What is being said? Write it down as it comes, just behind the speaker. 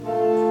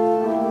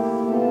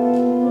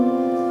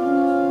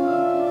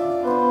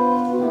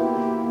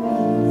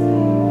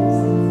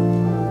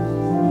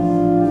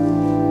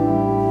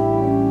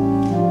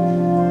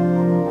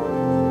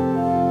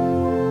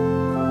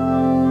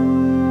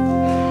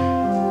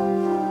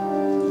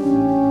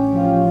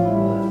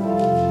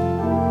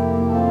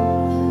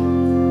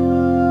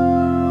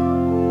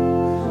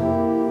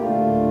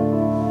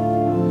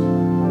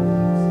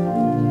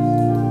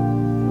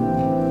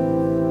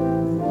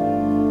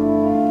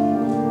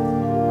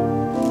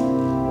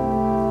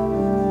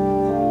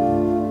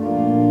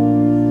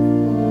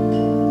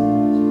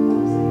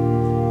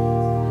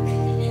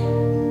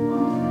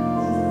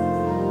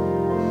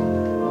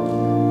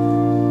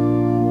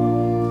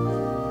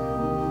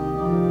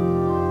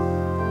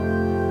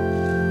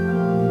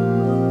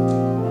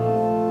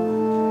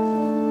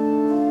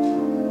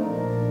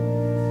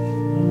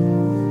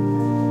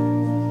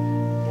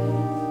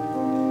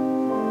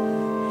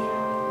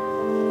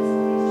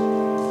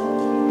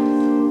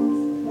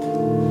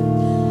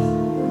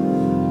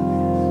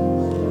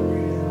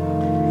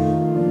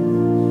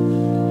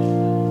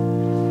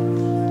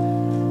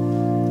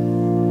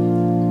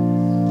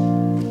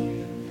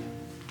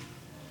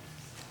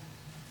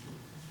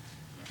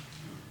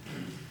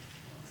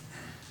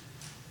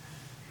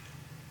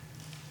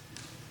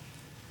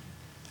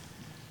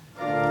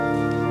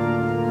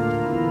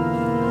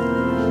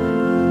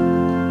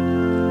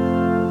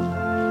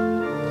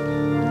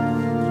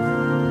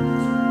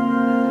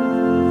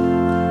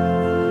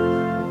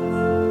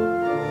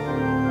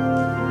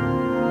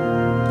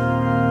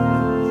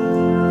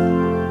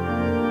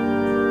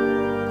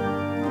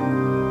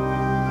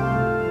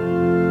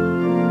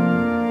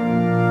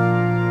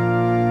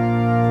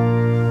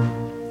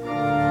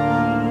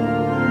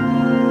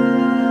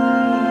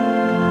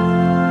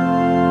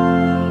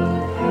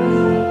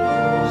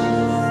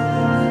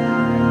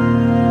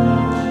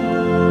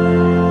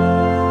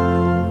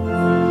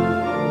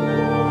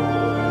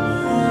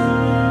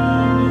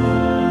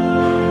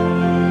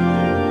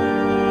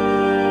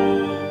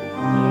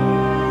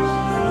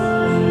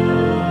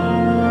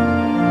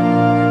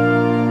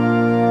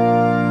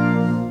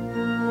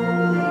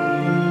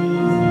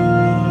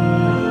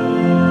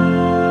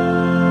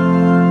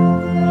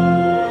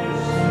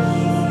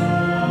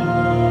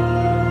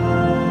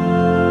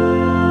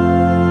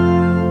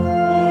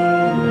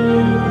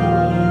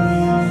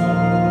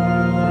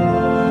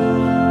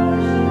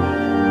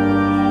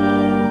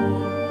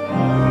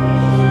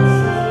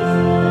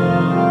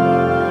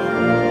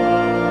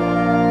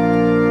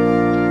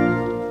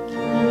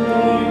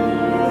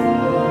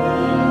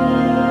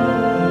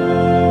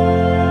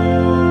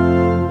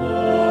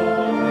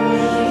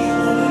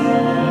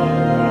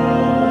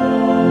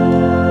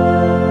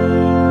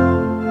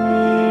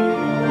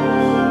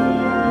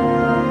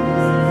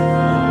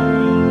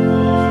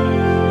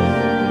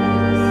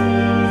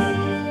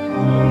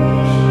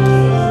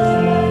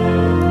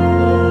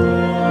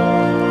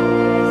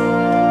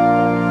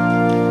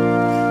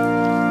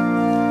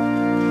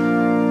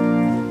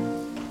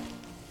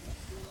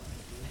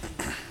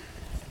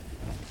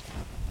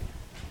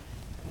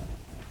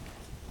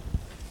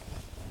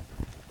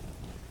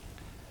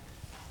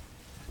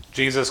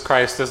Jesus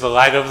Christ is the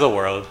light of the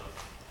world.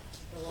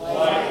 The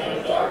light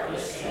of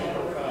darkness can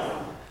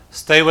overcome.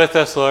 Stay with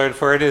us, Lord,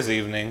 for it is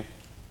evening.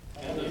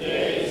 And the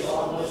day is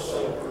almost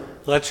over.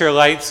 Let your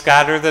light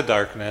scatter the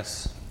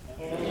darkness.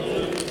 And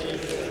illumine the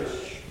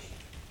church.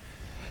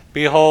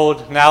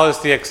 Behold, now is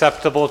the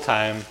acceptable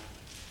time.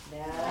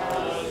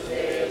 Now is the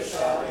day of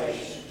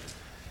salvation.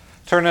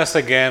 Turn us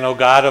again, O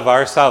God of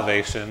our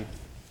salvation.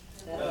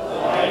 That the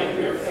light of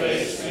your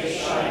face may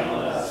shine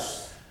on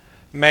us.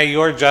 May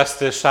your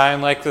justice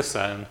shine like the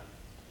sun.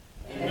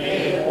 And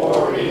may the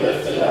poor be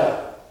lifted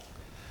up.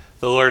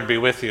 The Lord be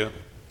with you.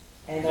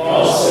 And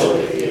also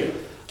with you.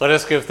 Let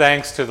us give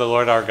thanks to the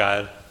Lord our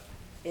God.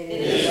 It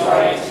is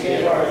right to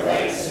give our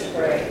thanks and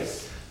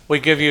praise. We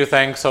give you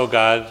thanks, O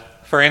God,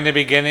 for in the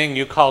beginning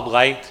you called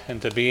light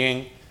into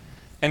being,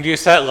 and you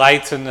set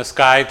lights in the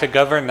sky to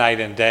govern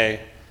night and day.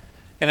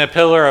 In a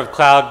pillar of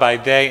cloud by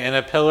day and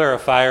a pillar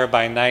of fire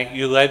by night,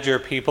 you led your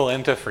people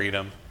into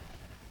freedom.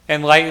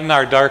 Enlighten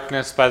our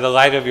darkness by the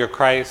light of your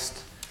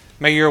Christ.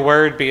 May your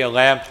word be a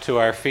lamp to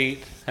our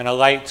feet and a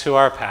light to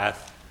our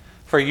path.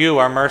 For you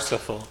are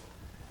merciful,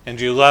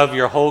 and you love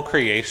your whole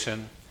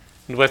creation.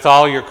 And with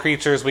all your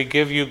creatures we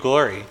give you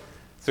glory,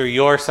 through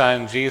your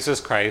Son,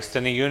 Jesus Christ,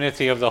 in the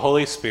unity of the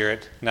Holy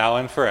Spirit, now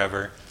and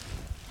forever.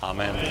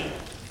 Amen.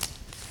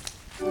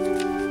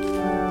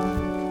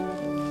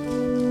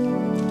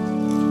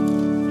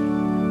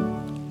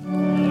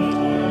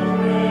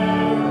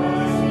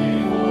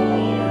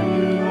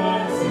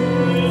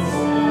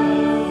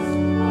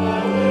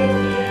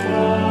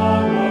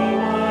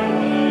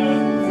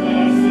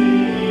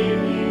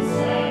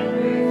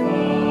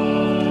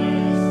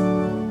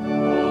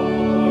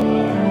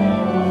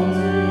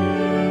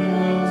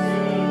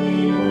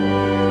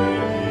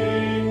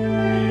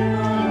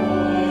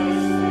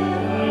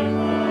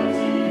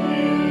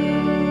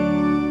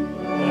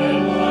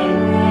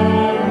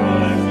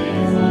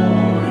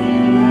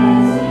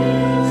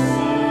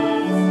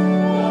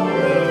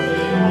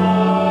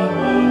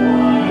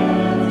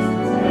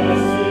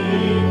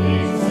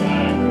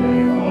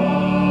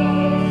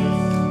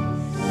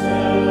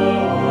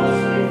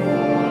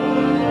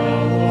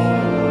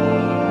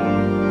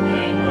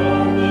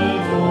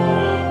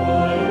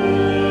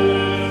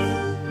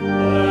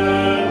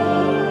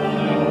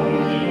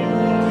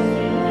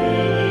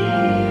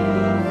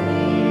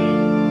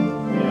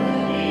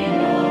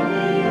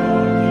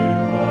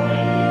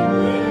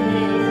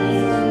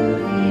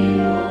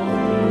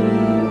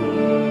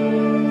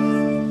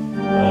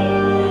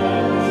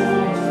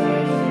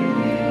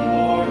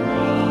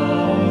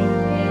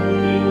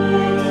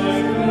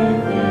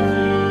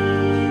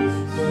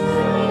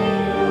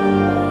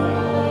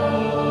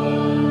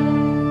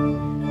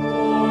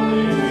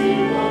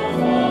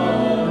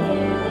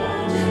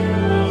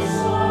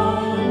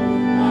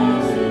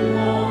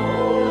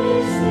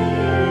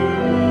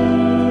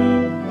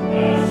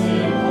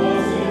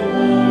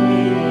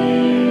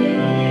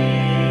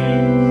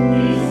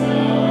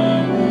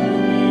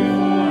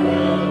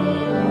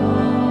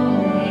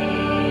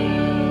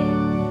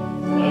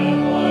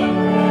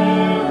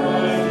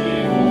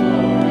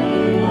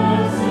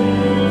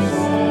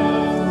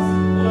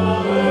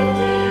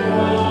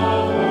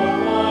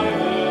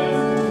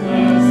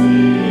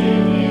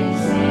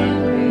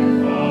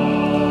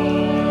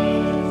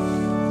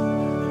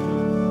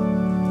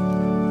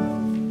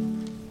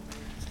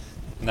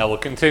 Now we'll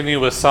continue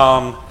with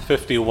Psalm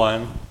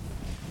 51.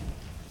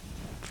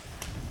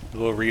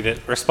 We'll read it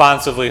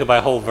responsively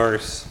by whole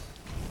verse.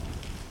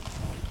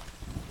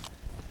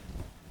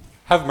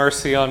 Have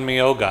mercy on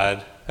me, O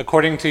God,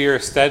 according to your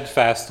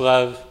steadfast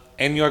love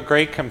and your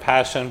great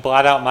compassion,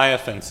 blot out my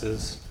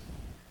offenses.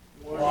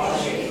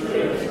 Wash me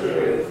through and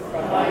through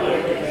from my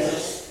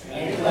wickedness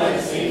and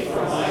cleanse me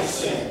from my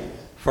sin.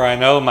 For I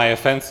know my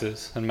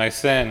offenses, and my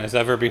sin is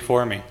ever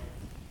before me.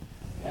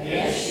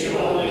 Against you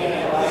only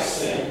have I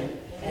sinned,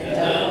 and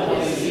done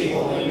what is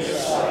evil in your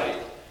sight.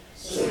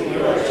 So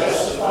you are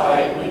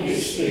justified when you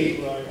speak,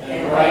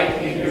 and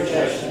right in your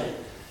judgment.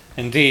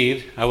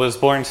 Indeed, I was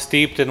born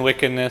steeped in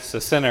wickedness,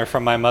 a sinner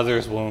from my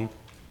mother's womb.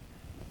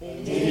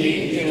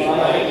 Indeed, you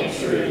delight in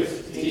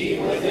truth deep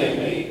within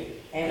me,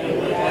 and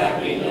would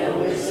have me know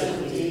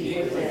wisdom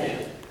deep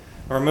within.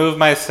 Remove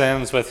my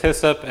sins with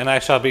hyssop, and I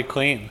shall be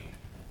clean.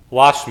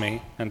 Wash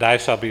me, and I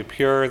shall be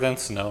purer than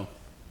snow.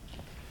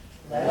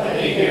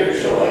 Let me hear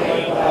joy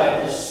and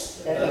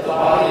gladness, that the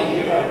body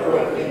you have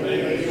broken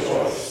may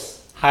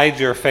rejoice. Hide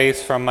your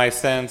face from my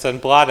sins, and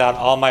blot out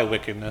all my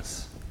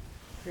wickedness.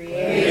 Create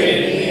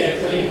in me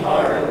a clean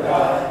heart, O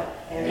God,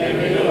 and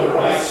renew a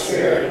right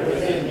spirit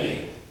within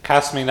me.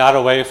 Cast me not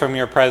away from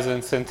your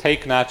presence, and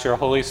take not your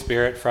Holy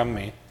Spirit from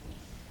me.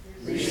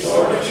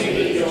 Restore to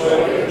me the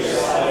joy of your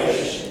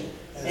salvation,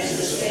 and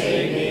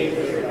sustain me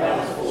with your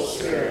bountiful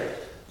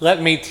spirit.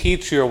 Let me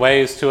teach your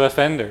ways to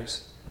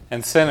offenders,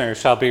 and sinners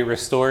shall be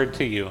restored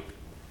to you.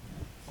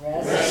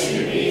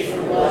 Rescue me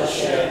from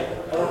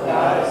bloodshed, O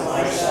God of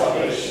my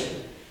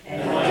salvation,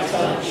 and my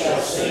tongue shall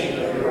sing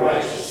of your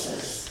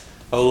righteousness.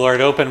 O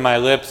Lord, open my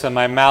lips, and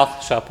my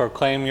mouth shall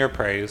proclaim your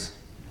praise.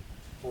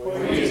 For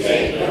you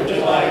take no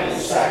delight in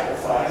sacrifice,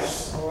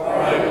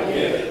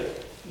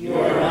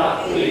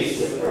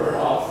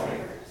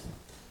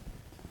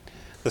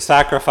 The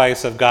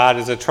sacrifice of God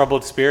is a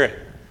troubled spirit.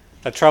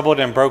 A troubled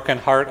and broken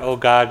heart, O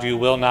God, you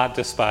will not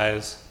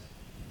despise.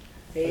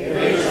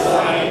 Favor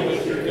Zion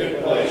with your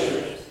good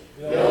pleasures.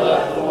 Build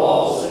up the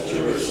walls of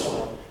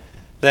Jerusalem.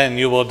 Then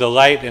you will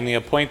delight in the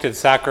appointed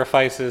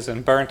sacrifices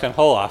and burnt and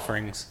whole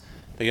offerings.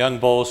 The young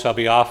bulls shall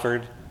be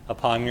offered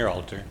upon your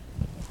altar.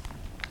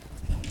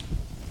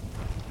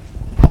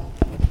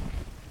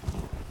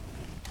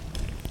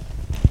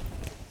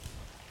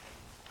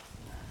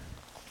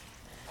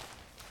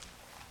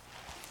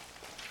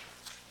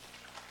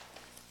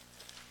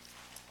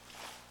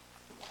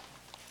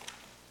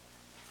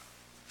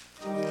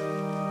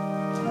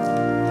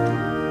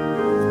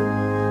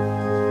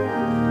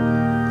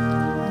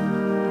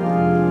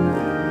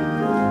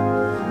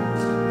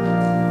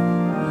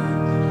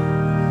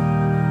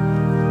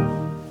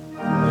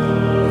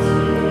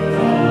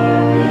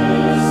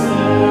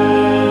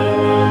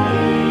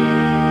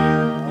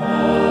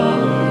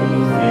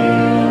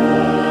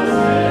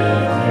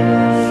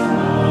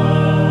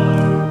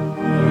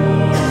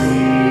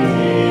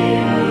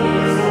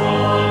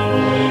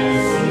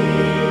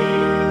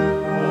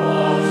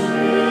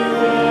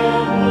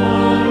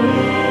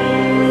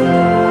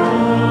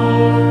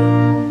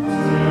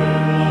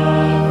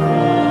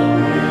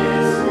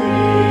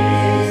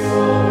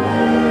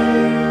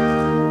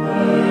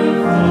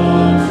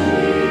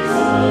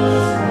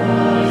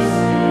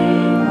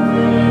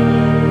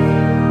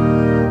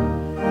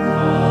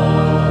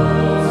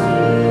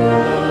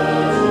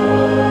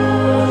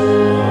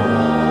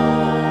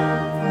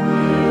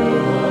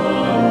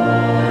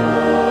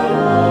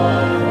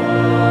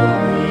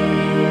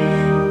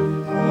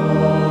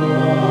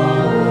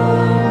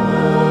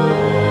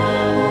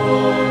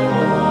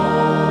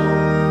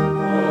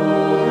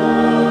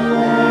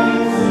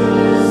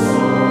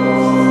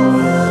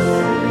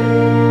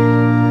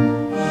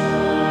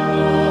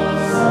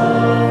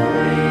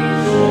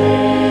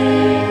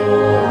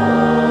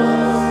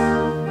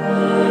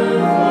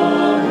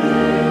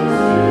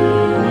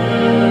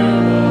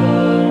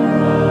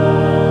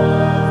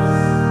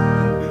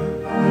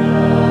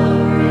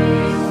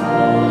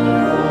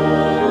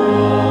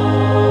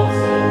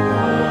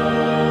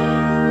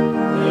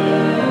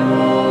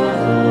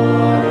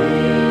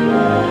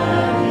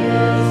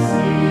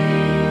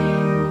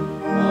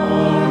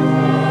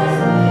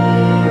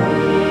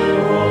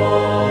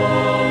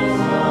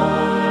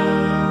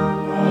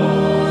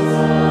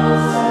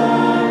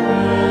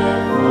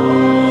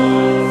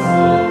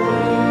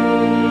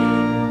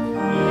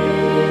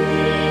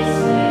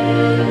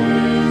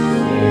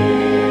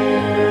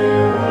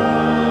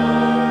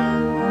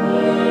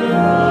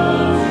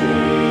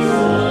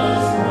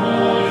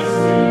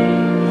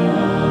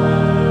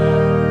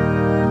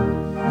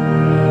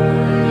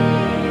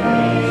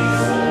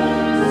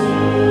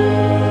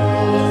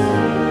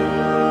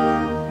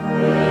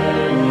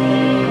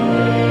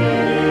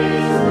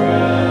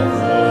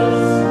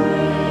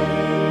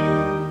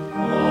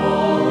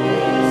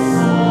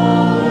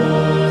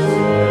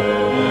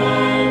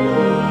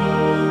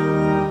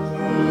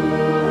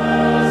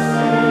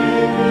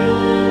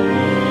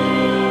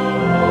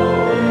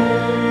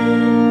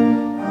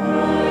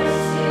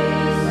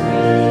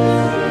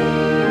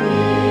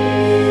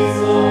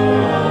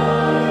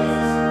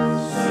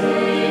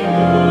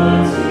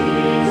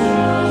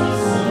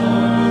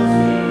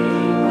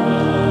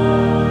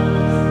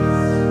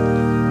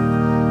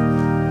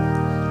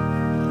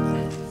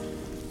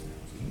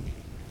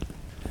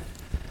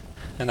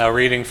 And now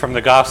reading from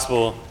the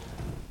Gospel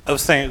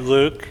of St.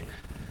 Luke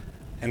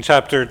in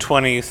chapter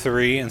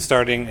 23 and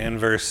starting in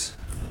verse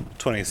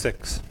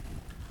 26.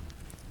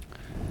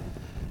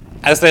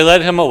 As they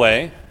led him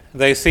away,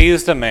 they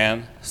seized a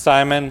man,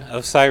 Simon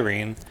of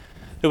Cyrene,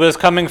 who was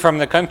coming from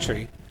the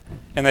country,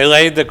 and they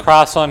laid the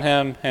cross on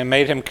him and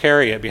made him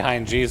carry it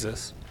behind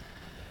Jesus.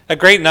 A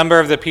great number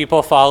of the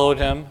people followed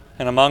him,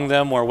 and among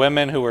them were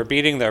women who were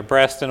beating their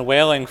breasts and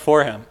wailing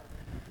for him.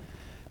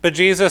 But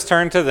Jesus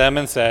turned to them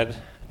and said,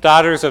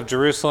 "Daughters of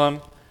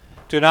Jerusalem,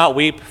 do not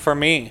weep for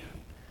me,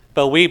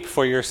 but weep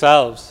for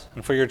yourselves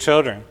and for your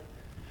children.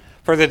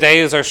 For the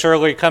days are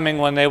surely coming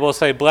when they will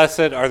say,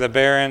 'Blessed are the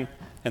barren,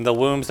 and the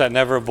wombs that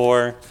never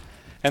bore,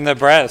 and the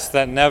breasts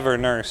that never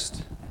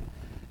nursed.'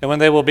 And when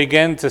they will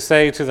begin to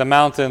say to the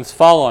mountains,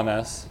 'Fall on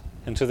us,'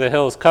 and to the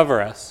hills,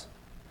 'Cover us.'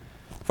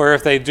 For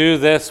if they do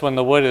this when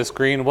the wood is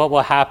green, what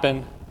will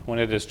happen when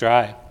it is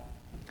dry?"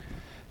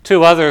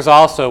 2 others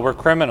also were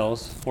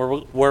criminals,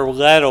 were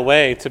led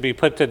away to be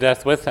put to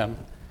death with him.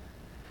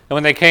 And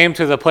when they came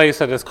to the place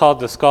that is called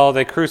the Skull,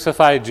 they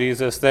crucified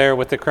Jesus there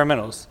with the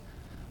criminals,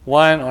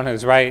 one on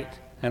his right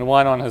and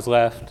one on his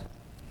left.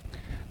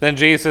 Then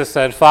Jesus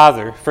said,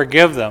 "Father,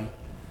 forgive them,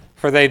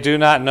 for they do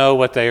not know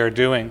what they are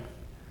doing."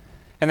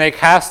 And they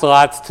cast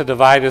lots to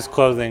divide his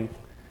clothing.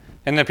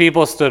 And the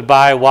people stood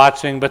by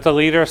watching, but the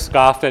leader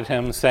scoffed at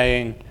him,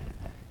 saying,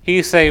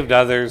 "He saved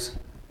others.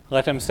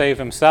 Let him save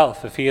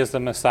himself, if he is the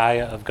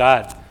Messiah of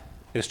God,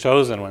 his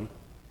chosen one."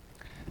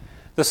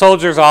 The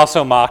soldiers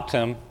also mocked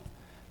him,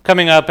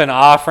 coming up and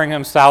offering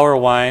him sour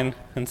wine,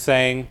 and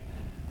saying,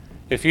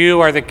 "If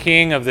you are the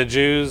king of the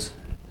Jews,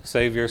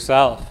 save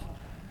yourself."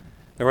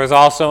 There was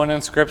also an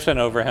inscription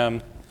over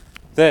him,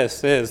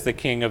 "This is the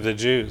King of the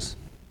Jews."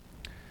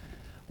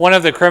 One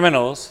of the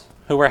criminals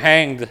who were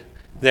hanged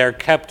there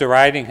kept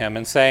deriding him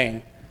and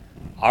saying,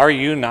 "Are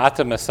you not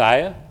the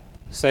Messiah?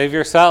 Save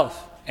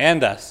yourself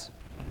and us."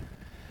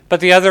 But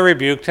the other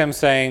rebuked him,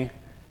 saying,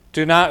 Do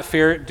you not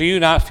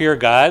fear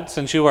God,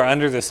 since you are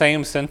under the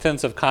same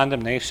sentence of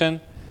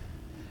condemnation?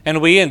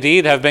 And we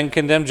indeed have been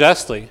condemned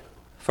justly,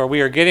 for we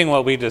are getting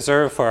what we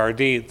deserve for our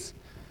deeds.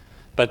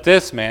 But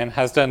this man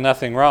has done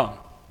nothing wrong."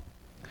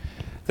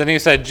 Then he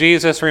said,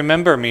 "Jesus,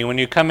 remember me when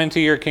you come into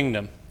your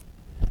kingdom."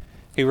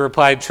 He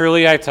replied,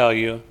 "Truly I tell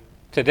you,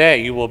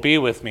 today you will be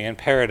with me in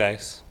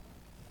paradise."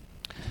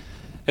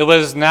 It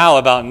was now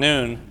about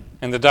noon,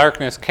 and the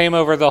darkness came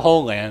over the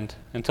whole land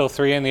until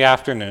 3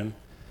 p.m,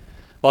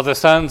 while the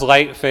sun's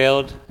light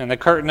failed and the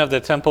curtain of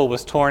the temple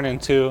was torn in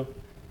two.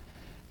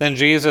 Then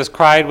Jesus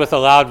cried with a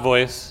loud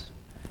voice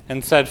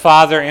and said,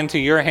 "Father, into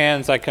your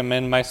hands I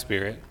commend my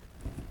spirit."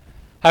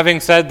 Having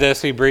said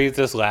this, he breathed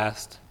his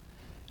last.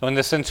 When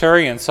the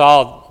centurion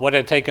saw what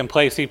had taken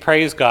place, he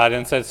praised God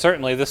and said,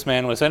 "Certainly this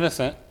man was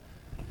innocent."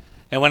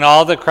 And when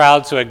all the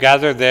crowds who had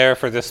gathered there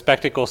for this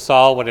spectacle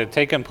saw what had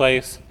taken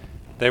place,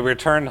 they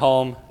returned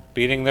home,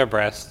 beating their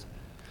breasts.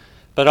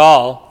 But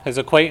all his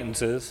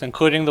acquaintances,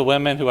 including the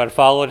women who had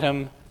followed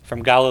him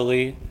from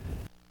Galilee,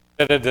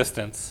 stood at a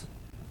distance,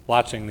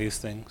 watching these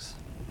things.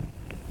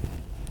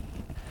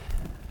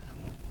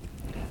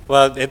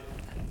 Well,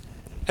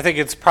 I think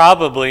it's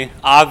probably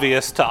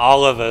obvious to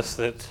all of us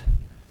that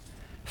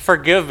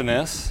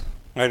forgiveness,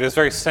 right, is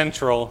very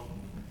central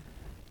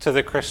to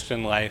the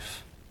Christian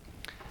life.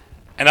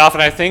 And often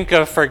I think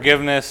of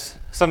forgiveness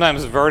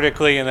sometimes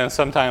vertically and then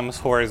sometimes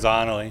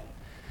horizontally,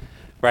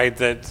 right?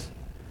 That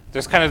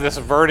there's kind of this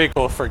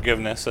vertical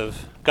forgiveness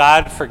of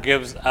God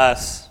forgives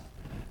us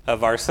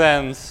of our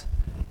sins,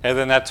 and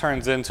then that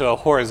turns into a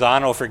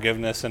horizontal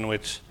forgiveness in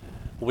which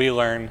we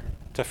learn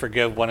to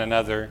forgive one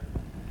another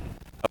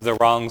of the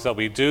wrongs that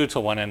we do to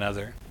one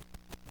another.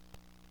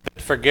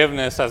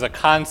 Forgiveness as a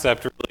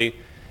concept, really,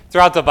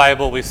 throughout the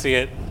Bible, we see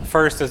it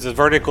first as a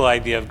vertical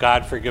idea of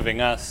God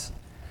forgiving us,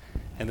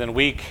 and then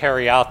we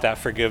carry out that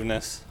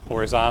forgiveness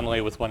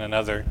horizontally with one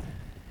another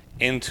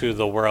into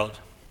the world.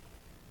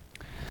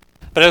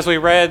 But as we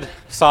read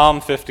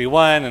Psalm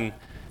 51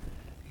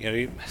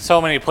 and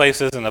so many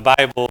places in the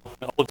Bible,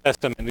 the Old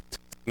Testament, New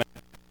Testament,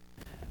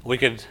 we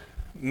could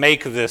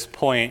make this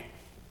point.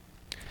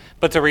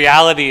 But the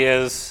reality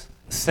is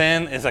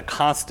sin is a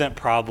constant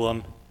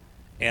problem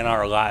in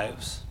our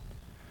lives.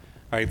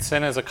 Right?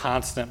 Sin is a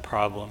constant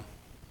problem.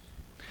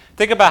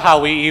 Think about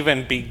how we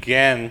even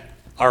begin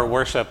our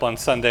worship on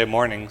Sunday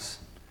mornings.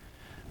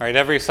 Right?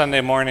 Every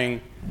Sunday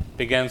morning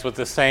begins with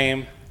the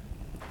same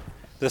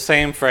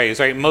phrase,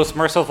 right? Most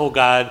merciful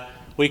God,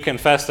 we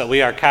confess that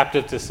we are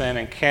captive to sin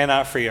and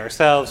cannot free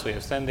ourselves. We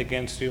have sinned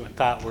against you in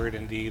thought, word,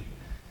 and deed,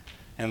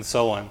 and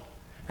so on.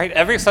 Right?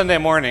 Every Sunday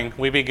morning,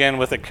 we begin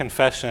with a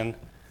confession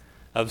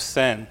of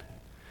sin,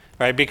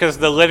 right? Because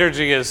the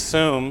liturgy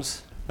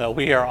assumes that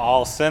we are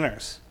all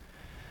sinners,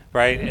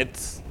 right?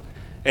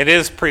 It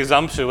is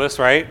presumptuous,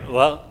 right?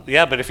 Well,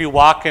 yeah, but if you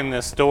walk in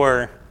this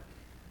door,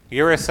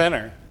 you're a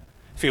sinner.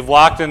 If you've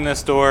walked in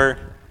this door,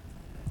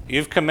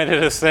 you've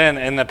committed a sin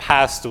in the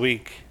past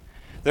week.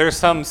 There's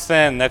some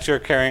sin that you're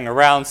carrying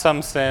around,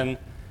 some sin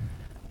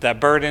that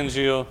burdens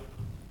you,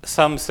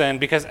 some sin,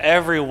 because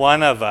every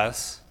one of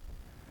us,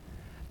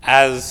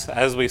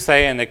 as we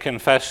say in the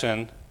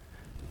confession,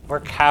 we're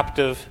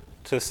captive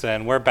to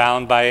sin. We're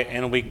bound by it,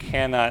 and we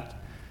cannot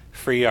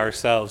free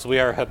ourselves. We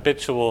are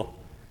habitual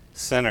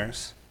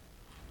sinners.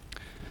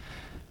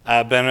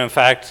 But in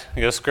fact,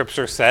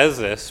 Scripture says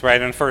this,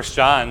 right, in 1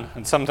 John,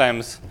 and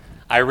sometimes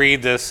I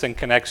read this in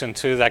connection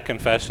to that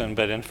confession,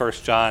 but in 1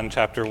 John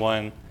chapter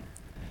 1,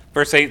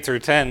 verse 8 through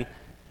 10,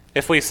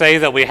 if we say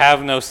that we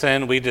have no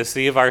sin, we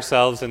deceive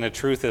ourselves and the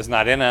truth is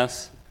not in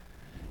us.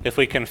 If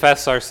we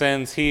confess our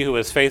sins, he who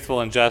is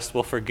faithful and just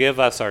will forgive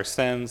us our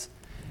sins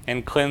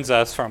and cleanse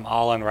us from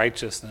all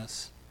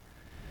unrighteousness.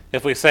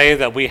 If we say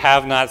that we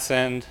have not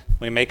sinned,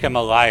 we make him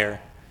a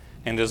liar,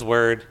 and his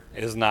word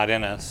is not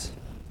in us.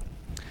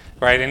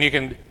 Right, and you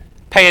can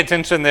pay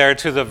attention there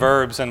to the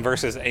verbs in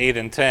verses 8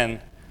 and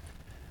 10.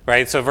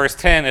 Right, so verse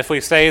 10, if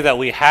we say that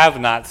we have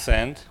not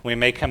sinned, we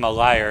make him a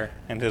liar,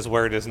 and his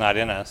word is not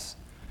in us.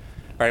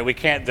 Right, we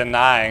can't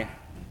deny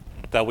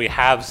that we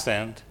have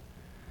sinned.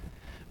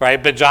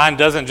 Right, but John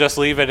doesn't just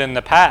leave it in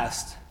the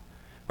past.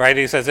 Right,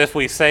 he says, if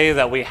we say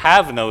that we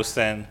have no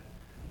sin,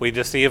 we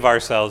deceive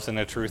ourselves, and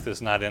the truth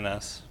is not in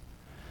us.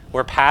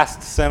 We're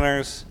past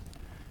sinners,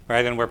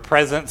 right, and we're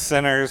present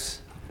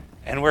sinners,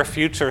 and we're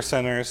future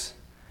sinners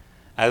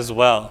as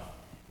well.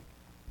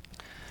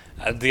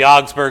 The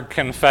Augsburg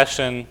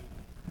Confession,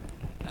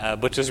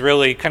 which is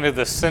really kind of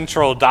the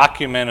central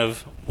document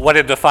of what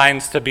it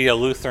defines to be a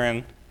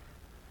Lutheran,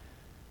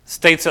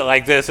 states it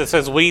like this. It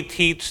says, we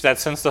teach that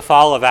since the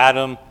fall of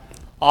Adam,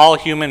 all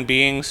human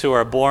beings who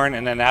are born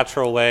in a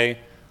natural way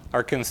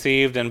are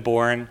conceived and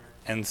born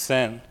in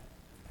sin.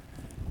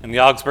 And the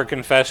Augsburg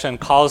Confession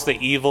calls the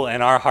evil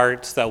in our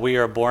hearts that we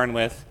are born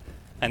with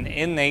an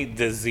innate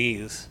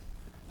disease,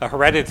 a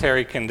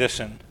hereditary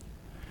condition.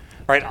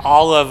 Right?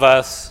 All of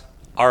us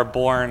are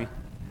born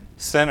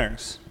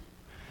sinners.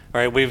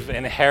 Right? We've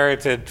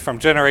inherited from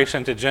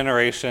generation to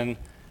generation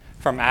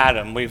from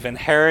Adam. We've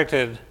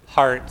inherited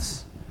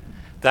hearts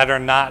that are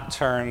not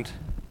turned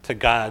to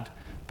God,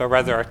 but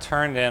rather are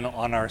turned in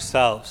on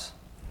ourselves.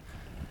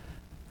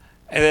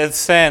 And it's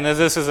sin,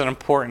 this is an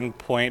important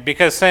point,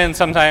 because sin,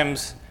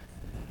 sometimes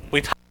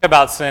we talk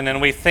about sin and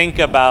we think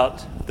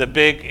about the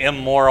big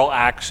immoral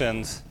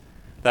actions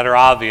that are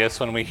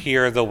obvious when we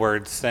hear the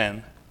word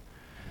sin.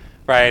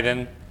 Right?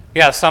 And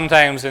yeah,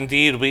 sometimes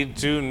indeed we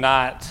do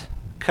not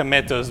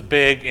commit those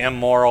big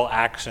immoral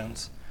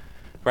actions.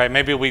 Right?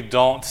 Maybe we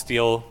don't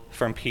steal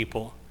from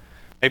people.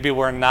 Maybe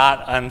we're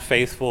not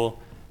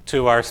unfaithful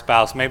to our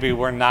spouse. Maybe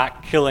we're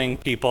not killing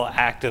people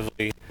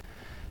actively.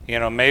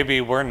 Maybe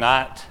we're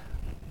not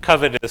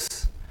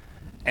covetous,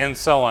 and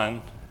so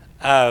on.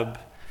 And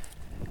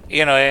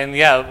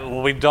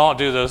yeah, we don't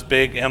do those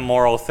big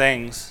immoral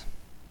things.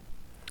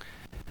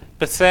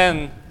 But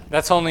sin,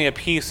 that's only a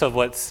piece of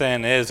what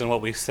sin is and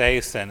what we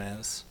say sin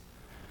is.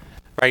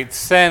 Right?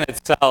 Sin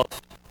itself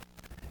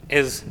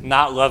is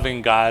not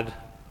loving God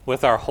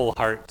with our whole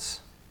hearts.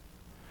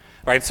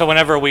 Right? So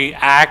whenever we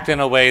act in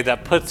a way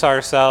that puts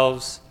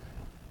ourselves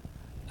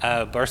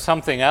or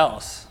something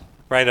else,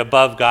 right,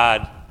 above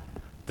God,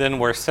 then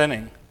we're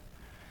sinning.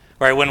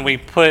 Right? When we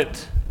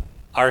put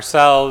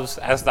ourselves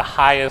as the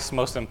highest,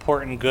 most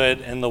important good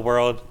in the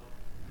world,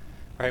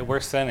 right, we're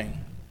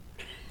sinning.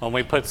 When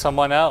we put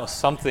someone else,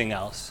 something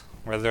else,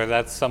 whether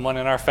that's someone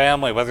in our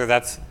family, whether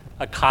that's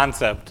a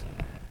concept,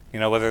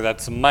 whether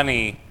that's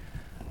money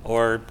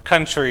or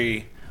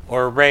country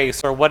or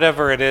race or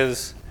whatever it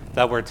is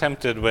that we're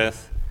tempted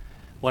with,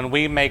 when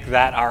we make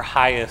that our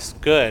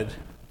highest good,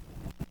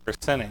 we're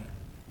sinning.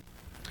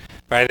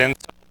 Right? And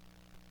so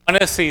I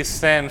want to see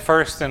sin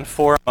first and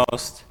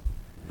foremost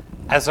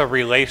as a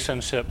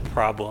relationship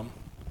problem,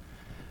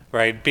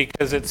 right?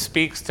 Because it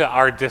speaks to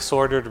our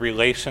disordered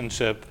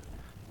relationship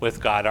with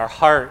God. Our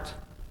heart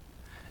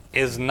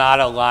is not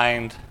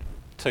aligned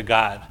to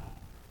God,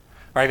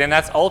 right? And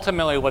that's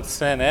ultimately what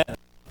sin is.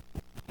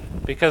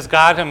 Because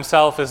God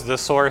himself is the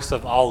source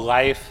of all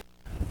life,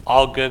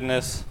 all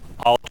goodness,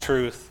 all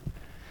truth.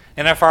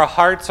 And if our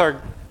hearts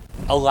are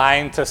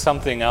aligned to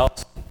something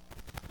else,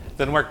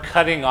 then we're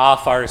cutting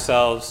off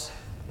ourselves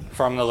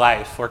from the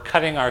life. We're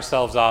cutting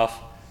ourselves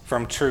off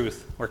from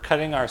truth. We're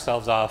cutting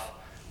ourselves off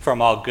from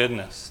all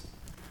goodness,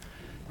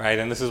 right?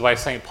 And this is why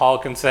St. Paul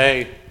can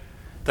say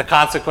the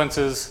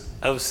consequences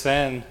of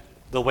sin,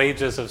 the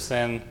wages of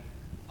sin,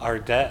 are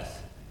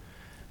death,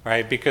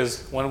 right?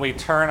 Because when we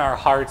turn our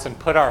hearts and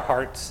put our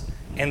hearts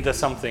into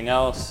something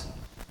else,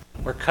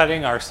 we're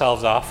cutting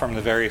ourselves off from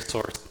the very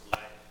source of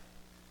life,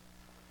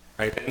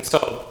 right? And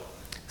so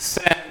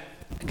sin,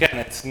 again,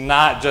 it's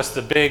not just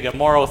the big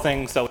immoral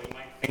things that we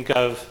might think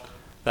of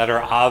that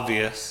are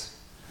obvious.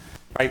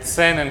 Right?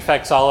 Sin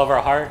infects all of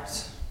our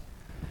hearts.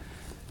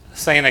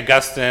 St.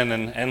 Augustine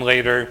and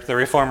later the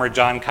reformer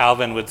John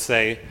Calvin would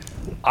say,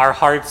 our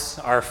hearts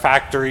are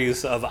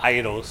factories of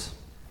idols.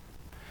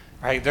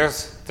 Right?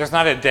 There's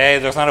not a day,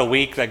 there's not a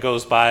week that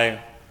goes by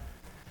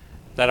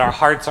that our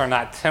hearts are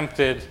not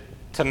tempted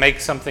to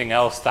make something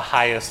else the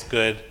highest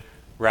good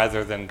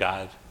rather than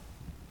God.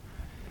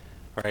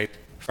 Right?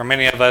 For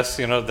many of us,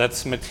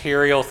 that's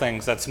material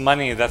things, that's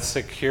money, that's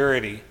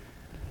security,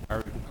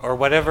 or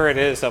whatever it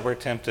is that we're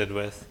tempted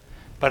with.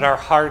 But our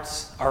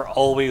hearts are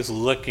always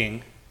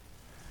looking,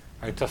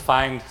 right, to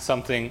find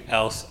something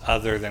else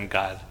other than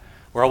God.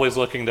 We're always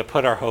looking to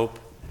put our hope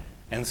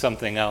in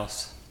something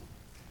else.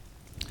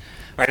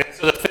 Right? And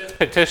so the fifth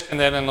petition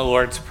then in the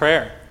Lord's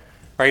Prayer,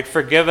 right?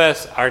 Forgive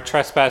us our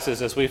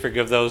trespasses as we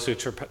forgive those who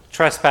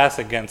trespass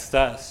against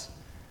us.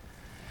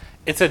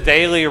 It's a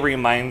daily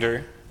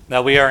reminder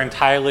that we are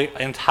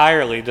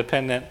entirely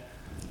dependent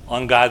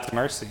on God's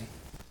mercy.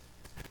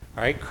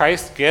 Right?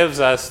 Christ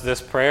gives us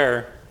this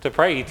prayer to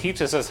pray. He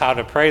teaches us how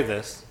to pray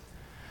this.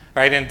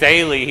 Right? And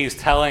daily he's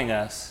telling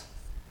us,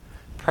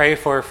 pray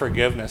for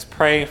forgiveness.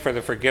 Pray for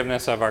the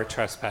forgiveness of our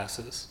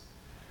trespasses.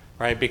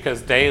 Right?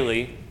 Because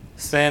daily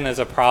sin is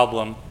a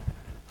problem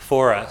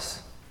for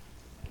us.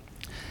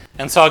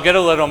 And so I'll get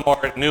a little more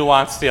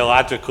nuanced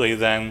theologically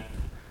then.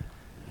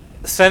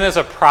 Sin is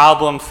a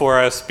problem for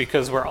us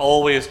because we're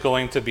always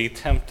going to be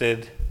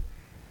tempted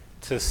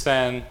to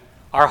sin.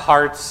 Our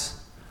hearts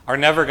are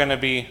never going to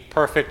be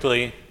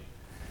perfectly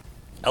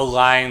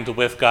aligned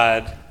with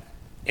God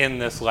in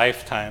this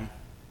lifetime.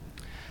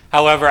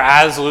 However,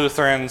 as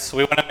Lutherans,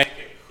 we want to make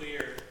it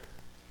clear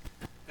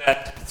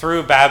that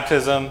through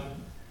baptism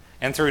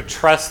and through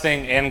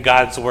trusting in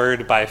God's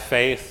word by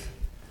faith,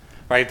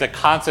 right, the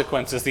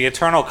consequences, the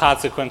eternal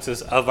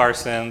consequences of our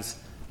sins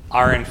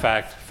are in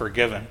fact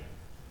forgiven.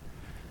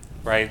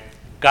 Right?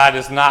 God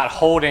is not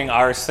holding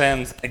our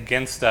sins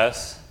against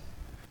us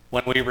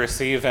when we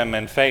receive him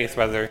in faith,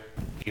 rather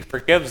he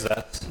forgives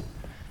us,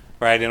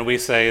 right? And we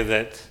say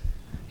that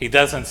he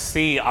doesn't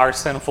see our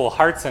sinful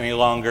hearts any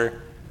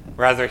longer,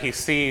 Rather, he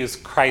sees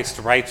Christ's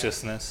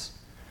righteousness.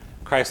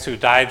 Christ who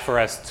died for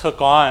us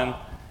took on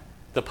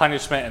the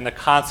punishment and the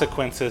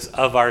consequences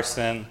of our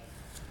sin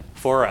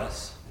for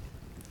us.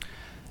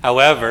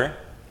 However,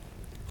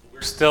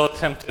 we're still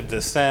tempted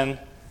to sin,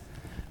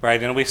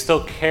 right? And we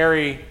still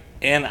carry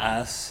in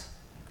us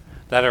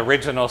that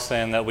original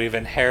sin that we've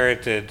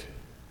inherited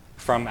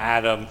from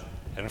Adam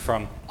and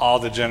from all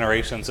the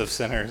generations of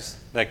sinners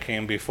that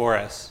came before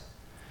us.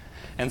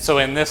 And so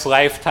in this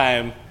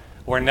lifetime,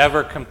 we're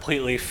never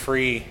completely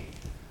free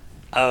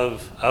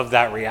of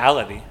that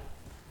reality.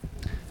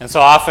 And so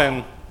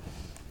often,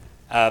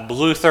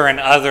 Luther and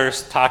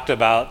others talked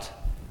about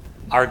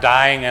our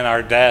dying and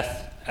our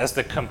death as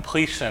the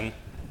completion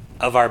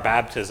of our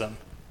baptism,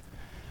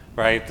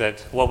 right?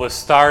 That what was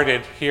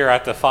started here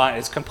at the font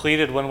is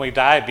completed when we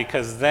die,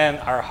 because then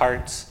our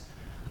hearts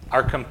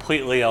are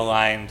completely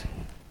aligned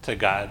to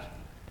God.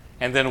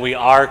 And then we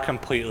are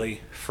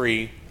completely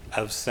free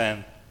of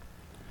sin,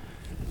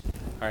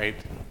 right?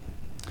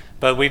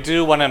 But we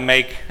do want to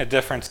make a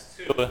difference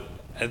too.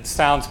 It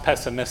sounds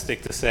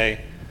pessimistic to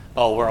say,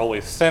 oh, we're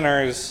always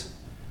sinners.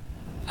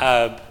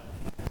 God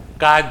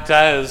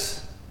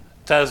does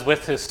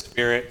with his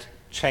Spirit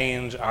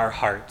change our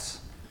hearts,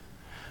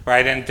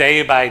 right? And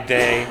day by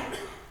day,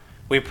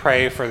 we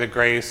pray for the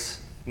grace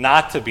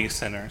not to be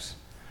sinners.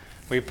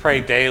 We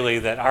pray daily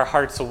that our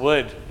hearts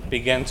would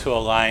begin to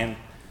align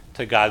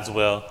to God's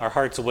will. Our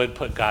hearts would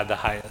put God the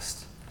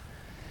highest.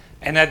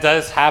 And that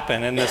does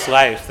happen in this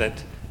life,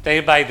 that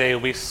day by day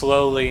we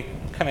slowly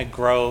kind of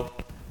grow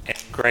in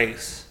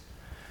grace.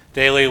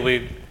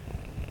 Daily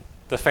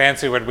the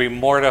fancy word, we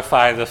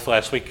mortify the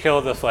flesh, we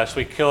kill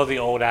the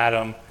old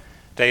Adam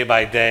day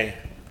by day,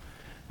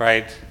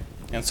 right?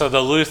 And so the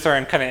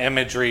Lutheran kind of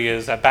imagery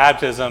is at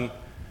baptism,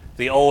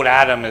 the old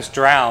Adam is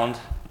drowned,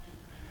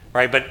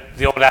 right? But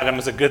the old Adam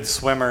is a good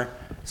swimmer,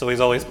 so he's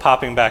always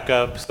popping back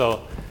up.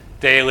 So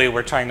daily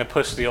we're trying to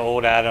push the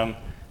old Adam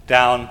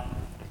down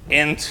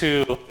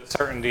into the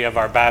certainty of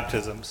our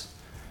baptisms,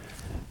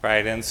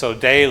 right? And so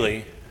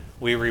daily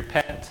we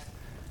repent,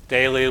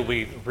 daily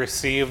we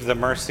receive the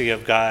mercy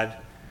of God,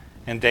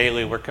 and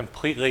daily we're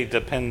completely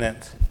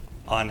dependent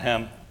on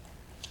him.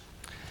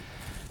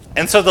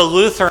 And so the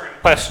Lutheran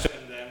question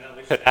then that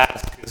we could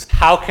ask is,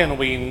 how can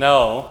we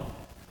know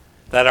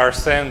that our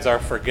sins are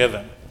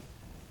forgiven?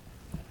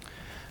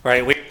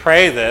 Right? We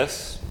pray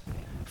this,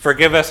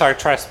 forgive us our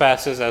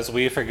trespasses as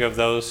we forgive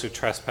those who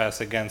trespass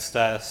against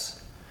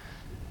us.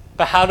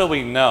 But how do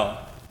we know?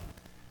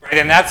 Right?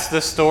 And that's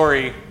the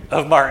story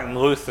of Martin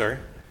Luther.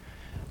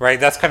 Right?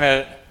 That's kind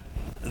of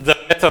the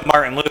myth of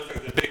Martin Luther.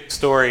 The big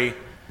story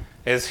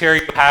is here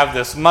you have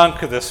this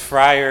monk, this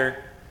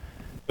friar,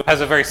 who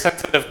has a very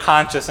sensitive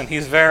conscience, and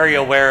he's very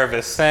aware of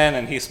his sin,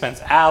 and he spends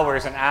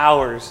hours and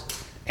hours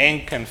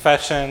in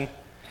confession,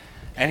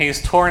 and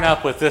he's torn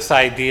up with this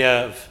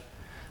idea of,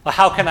 well,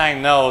 how can I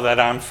know that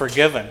I'm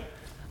forgiven?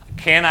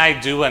 Can I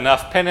do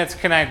enough penance?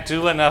 Can I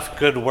do enough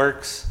good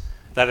works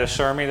that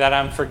assure me that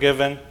I'm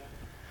forgiven?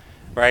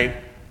 Right?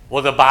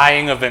 Will the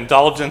buying of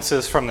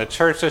indulgences from the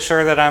church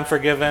assure that I'm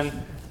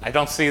forgiven? I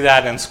don't see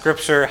that in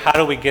Scripture. How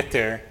do we get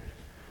there?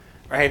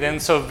 Right?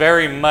 And so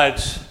very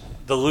much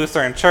the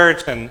Lutheran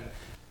Church and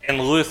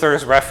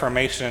Luther's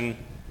Reformation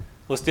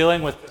was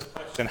dealing with this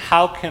question: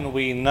 how can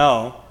we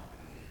know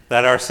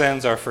that our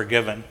sins are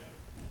forgiven?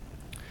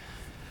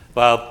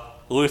 Well,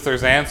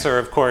 Luther's answer,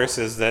 of course,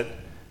 is that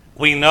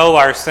we know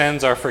our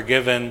sins are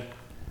forgiven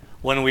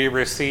when we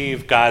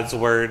receive God's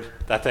word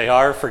that they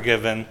are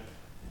forgiven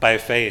by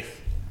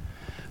faith.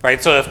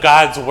 Right? So if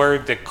God's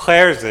word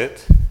declares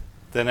it,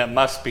 then it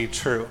must be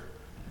true.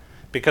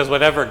 Because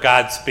whatever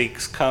God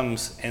speaks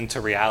comes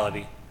into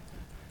reality.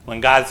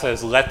 When God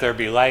says, let there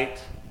be light,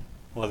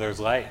 well, there's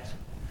light.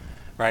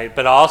 Right?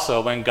 But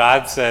also when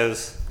God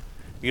says,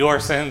 your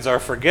sins are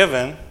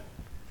forgiven,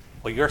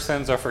 well, your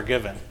sins are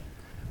forgiven.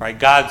 Right?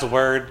 God's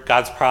word,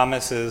 God's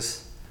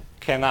promises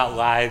cannot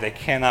lie, they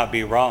cannot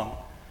be wrong.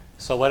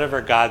 So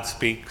whatever God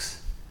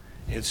speaks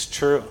is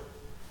true.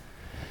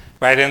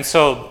 Right? And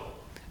so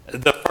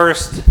the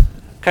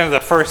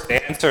first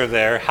answer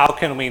there, how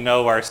can we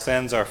know our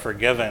sins are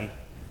forgiven?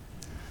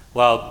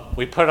 Well,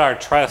 we put our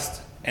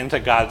trust into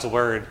God's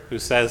word, who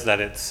says that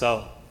it's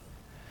so.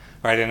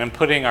 Right? And in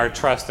putting our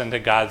trust into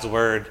God's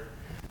word,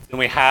 then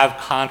we have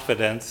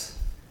confidence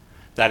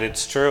that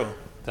it's true,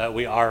 that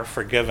we are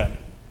forgiven.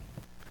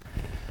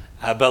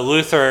 But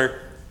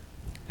Luther,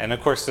 and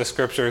of course the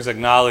scriptures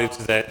acknowledge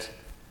that,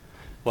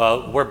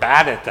 well, we're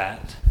bad at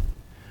that.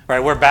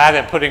 Right? We're bad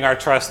at putting our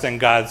trust in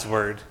God's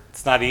word.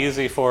 It's not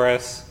easy for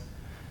us.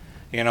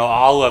 You know,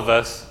 all of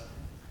us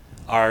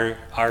are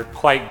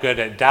quite good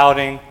at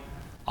doubting.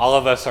 All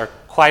of us are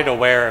quite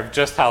aware of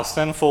just how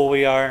sinful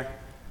we are.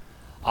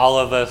 All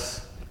of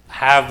us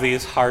have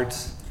these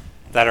hearts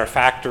that are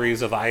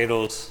factories of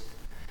idols.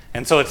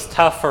 And so it's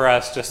tough for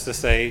us just to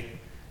say,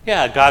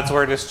 yeah, God's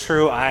word is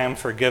true, I am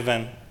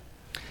forgiven.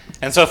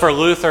 And so for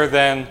Luther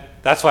then,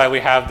 that's why we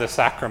have the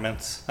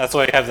sacraments. That's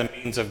why we have the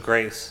means of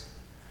grace.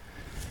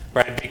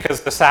 Right?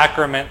 Because the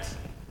sacrament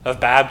of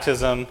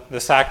baptism, the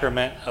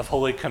sacrament of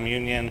Holy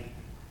Communion,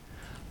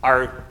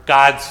 are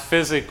God's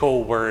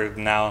physical word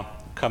now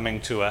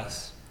coming to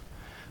us.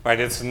 Right?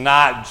 It's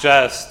not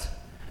just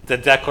the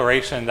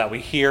declaration that we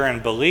hear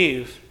and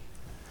believe,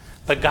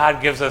 but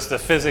God gives us the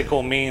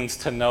physical means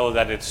to know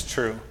that it's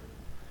true.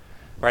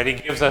 Right? He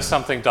gives us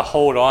something to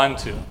hold on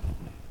to.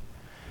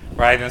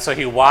 Right? And so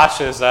he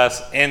washes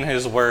us in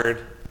his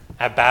word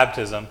at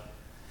baptism.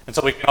 And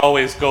so we can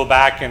always go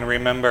back and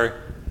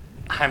remember,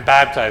 I'm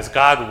baptized.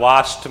 God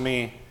washed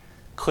me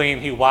clean.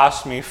 He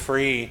washed me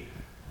free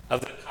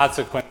of the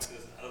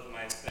consequences of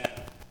my sin.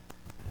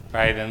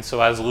 Right? And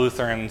so as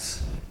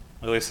Lutherans,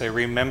 we always say,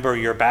 remember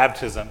your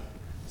baptism.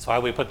 That's why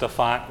we put the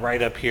font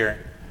right up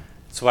here.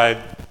 That's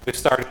why we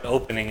started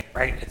opening it,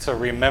 right? It's a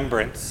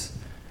remembrance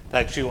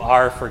that you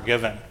are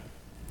forgiven.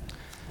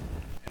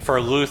 For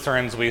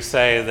Lutherans, we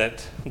say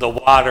that the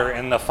water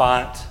in the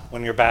font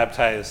when you're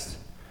baptized,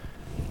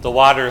 the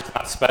water is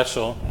not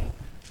special.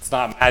 It's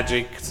not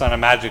magic. It's not a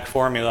magic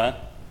formula,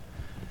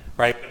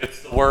 right? But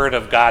it's the word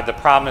of God, the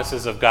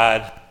promises of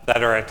God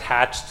that are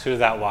attached to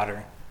that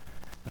water.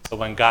 And so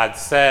when God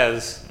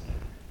says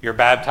you're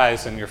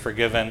baptized and you're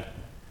forgiven,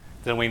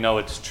 then we know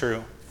it's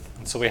true.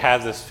 And so we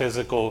have this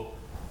physical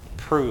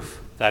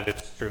proof that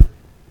it's true.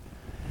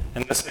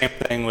 And the same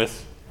thing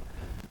with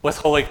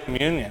Holy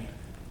Communion,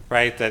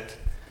 right? That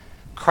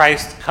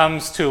Christ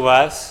comes to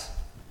us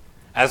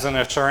as an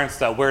assurance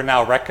that we're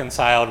now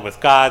reconciled with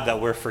God, that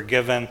we're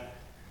forgiven.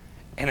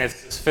 And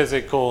it's this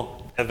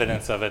physical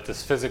evidence of it,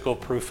 this physical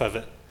proof of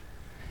it.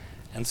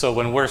 And so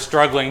when we're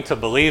struggling to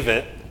believe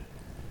it,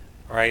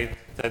 right,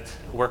 that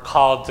we're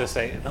called to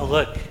say, oh,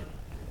 look,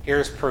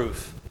 here's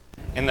proof.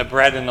 In the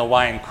bread and the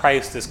wine,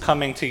 Christ is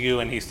coming to you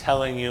and he's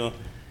telling you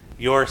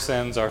your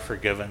sins are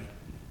forgiven.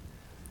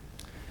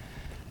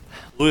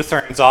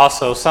 Lutherans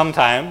also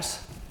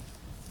sometimes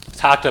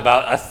talked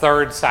about a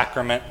third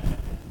sacrament,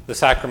 the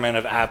sacrament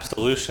of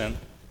absolution,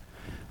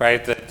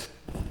 right? That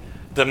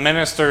the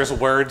minister's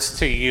words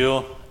to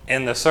you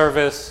in the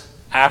service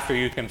after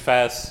you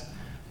confess,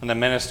 when the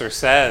minister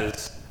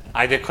says,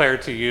 I declare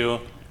to you,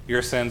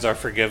 your sins are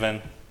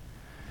forgiven,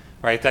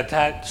 right?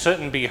 That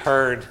shouldn't be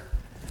heard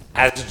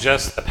as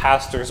just the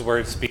pastor's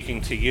words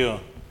speaking to you.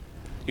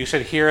 You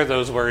should hear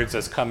those words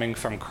as coming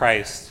from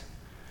Christ,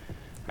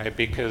 right?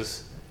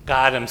 Because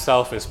God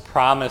himself is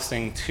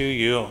promising to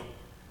you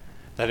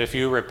that if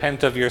you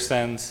repent of your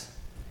sins,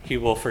 he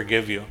will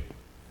forgive you,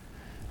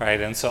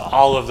 right? And so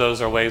all of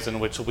those are ways in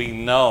which we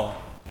know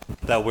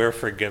that we're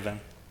forgiven.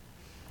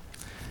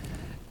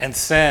 And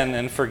sin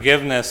and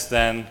forgiveness,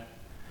 then,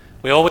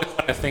 we always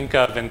want to think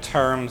of in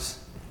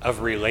terms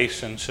of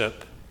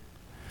relationship,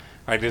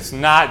 right? It's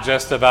not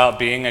just about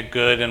being a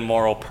good and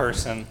moral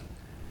person,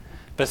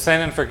 but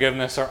sin and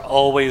forgiveness are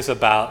always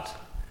about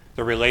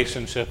the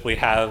relationship we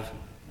have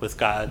with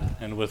God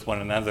and with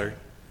one another.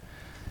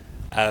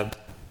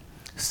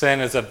 Sin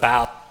is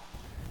about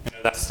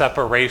that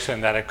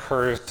separation that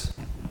occurs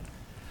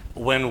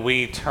when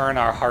we turn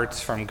our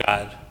hearts from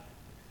God,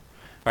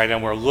 right?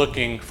 And we're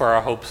looking for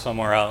our hope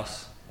somewhere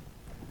else.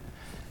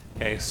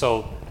 Okay,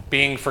 so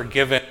being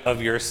forgiven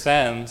of your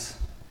sins,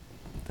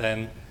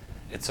 then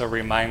it's a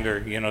reminder,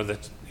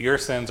 that your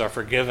sins are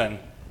forgiven.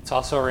 It's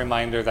also a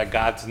reminder that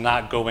God's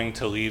not going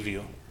to leave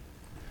you.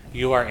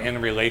 You are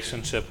in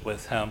relationship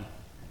with him.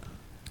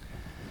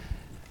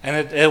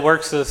 And it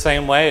works the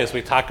same way as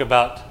we talk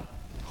about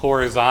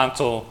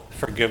horizontal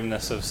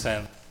forgiveness of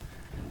sin,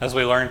 as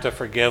we learn to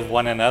forgive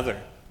one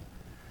another.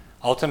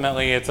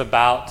 Ultimately, it's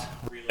about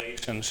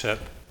relationship,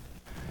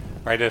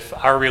 right? If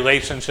our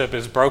relationship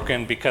is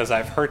broken because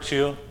I've hurt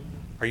you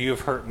or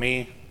you've hurt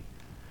me,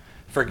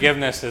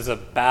 forgiveness is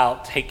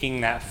about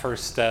taking that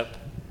first step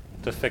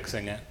to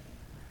fixing it,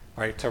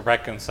 right? To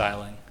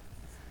reconciling.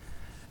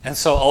 And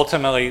so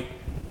ultimately,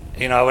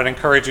 I would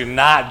encourage you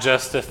not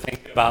just to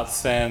think about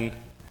sin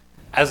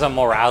as a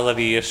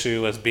morality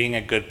issue, as being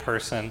a good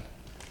person,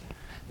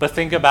 but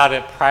think about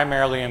it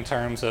primarily in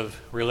terms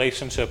of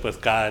relationship with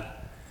God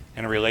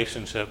and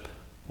relationship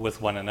with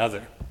one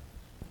another.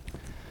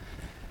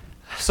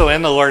 So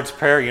in the Lord's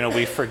Prayer,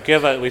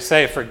 we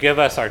say, forgive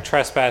us our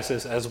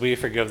trespasses as we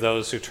forgive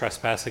those who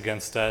trespass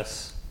against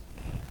us.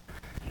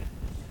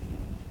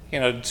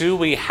 Do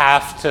we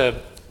have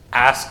to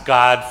ask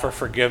God for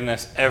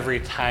forgiveness every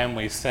time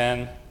we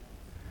sin?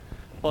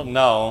 Well,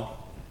 no.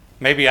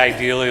 Maybe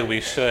ideally we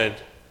should.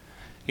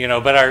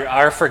 But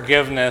our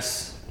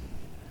forgiveness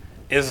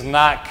is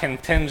not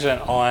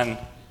contingent on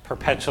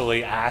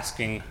perpetually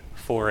asking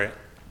for it,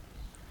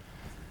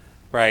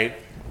 right?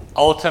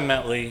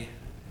 Ultimately,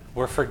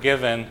 we're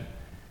forgiven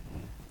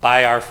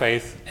by our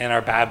faith in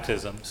our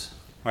baptisms,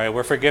 right?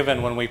 We're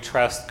forgiven when we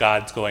trust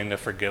God's going to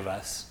forgive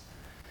us.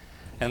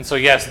 And so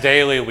yes,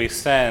 daily we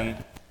sin,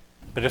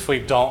 but if we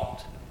don't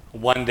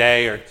one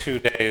day or 2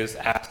 days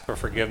ask for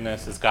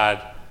forgiveness, is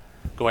God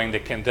going to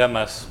condemn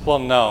us? Well,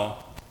 no,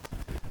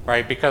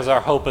 right? Because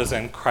our hope is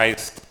in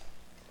Christ.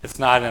 It's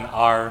not in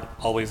our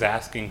always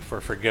asking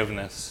for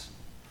forgiveness.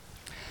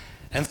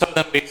 And so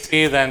then we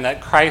see then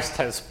that Christ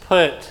has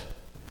put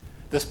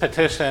this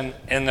petition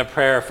in the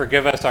prayer,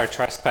 forgive us our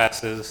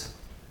trespasses,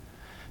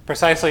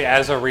 precisely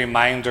as a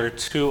reminder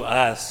to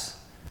us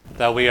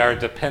that we are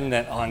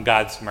dependent on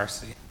God's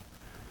mercy.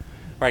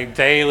 Right?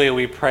 Daily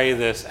we pray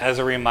this as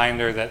a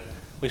reminder that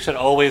we should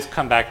always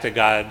come back to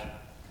God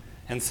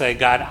and say,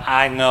 God,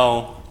 I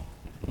know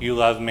you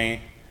love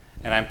me,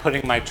 and I'm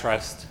putting my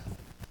trust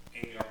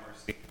in your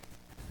mercy.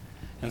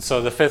 And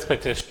so the fifth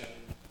petition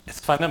is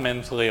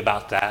fundamentally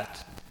about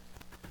that.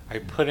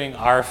 Right? Putting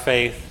our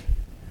faith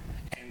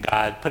in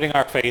God, putting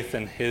our faith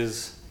in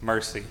his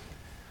mercy.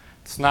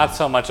 It's not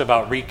so much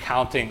about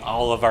recounting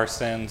all of our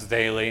sins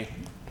daily,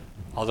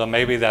 although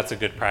maybe that's a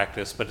good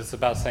practice, but it's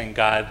about saying,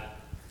 God,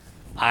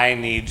 I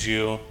need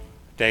you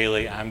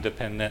daily. I'm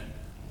dependent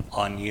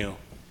on you.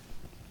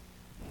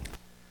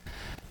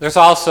 There's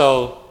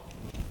also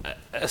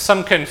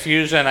some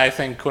confusion, I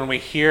think, when we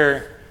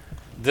hear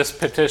this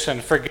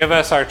petition, forgive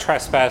us our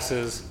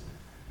trespasses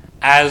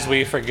as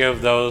we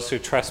forgive those who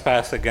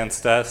trespass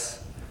against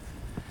us.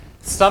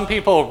 Some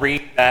people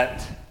read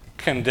that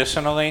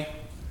conditionally,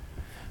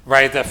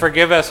 right? That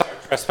forgive us our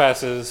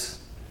trespasses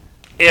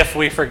if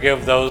we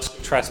forgive those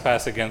who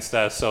trespass against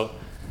us. So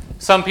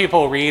some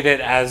people read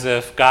it as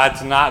if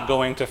God's not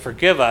going to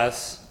forgive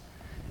us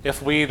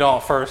if we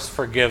don't first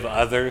forgive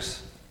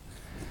others.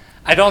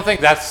 I don't think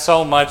that's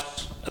so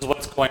much as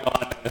what's going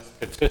on in this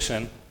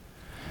petition.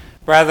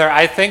 Rather,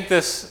 I think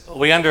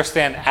we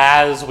understand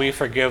as we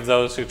forgive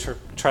those who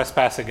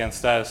trespass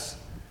against us.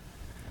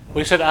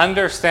 We should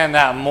understand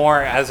that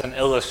more as an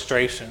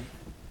illustration.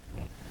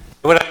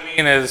 What I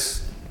mean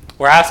is,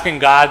 we're asking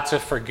God to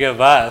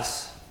forgive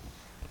us,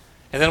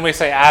 and then we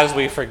say, as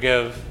we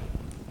forgive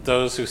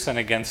those who sin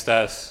against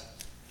us.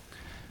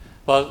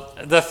 Well,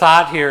 the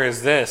thought here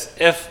is this: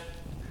 if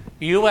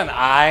you and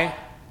I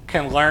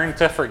can learn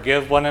to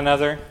forgive one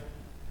another,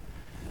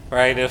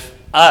 right? If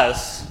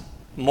us,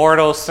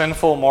 mortals,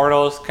 sinful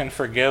mortals, can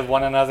forgive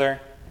one another,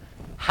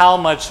 how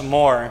much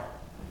more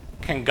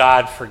can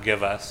God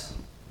forgive us?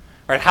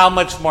 Right? How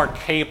much more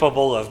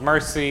capable of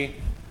mercy,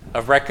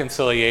 of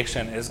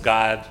reconciliation is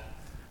God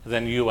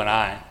than you and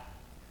I?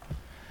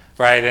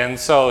 Right? And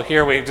so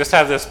here we just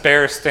have this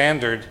bare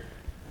standard.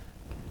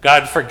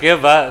 God,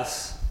 forgive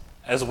us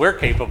as we're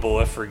capable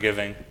of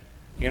forgiving.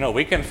 You know,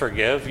 we can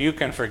forgive, you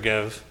can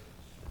forgive,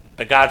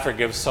 but God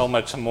forgives so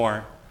much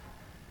more.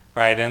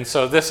 Right? And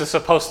so this is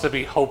supposed to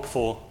be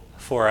hopeful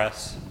for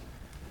us.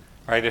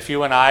 Right? If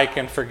you and I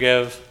can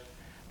forgive,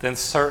 then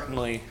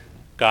certainly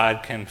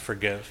God can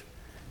forgive.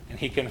 And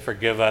he can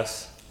forgive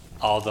us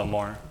all the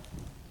more.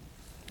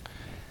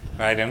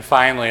 Right? And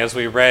finally, as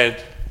we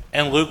read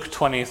in Luke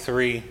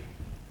 23,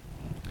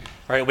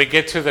 right, we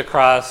get to the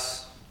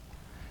cross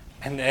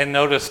and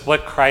notice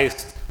what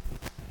Christ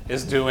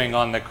is doing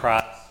on the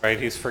cross. Right?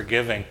 He's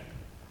forgiving.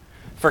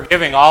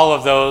 Forgiving all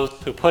of those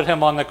who put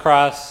him on the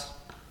cross.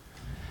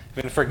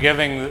 Been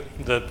forgiving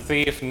the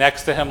thief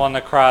next to him on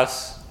the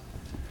cross,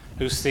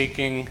 who's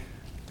seeking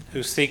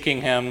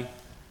him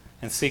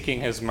and seeking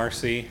his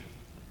mercy.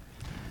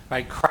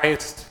 Right?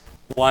 Christ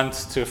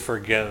wants to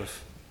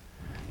forgive.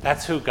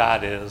 That's who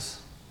God is.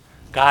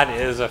 God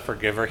is a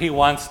forgiver. He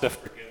wants to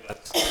forgive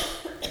us.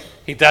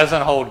 He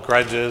doesn't hold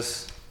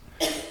grudges.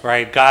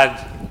 Right?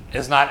 God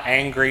is not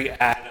angry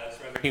at us.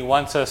 Rather, he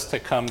wants us to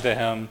come to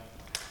him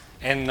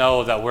and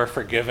know that we're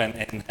forgiven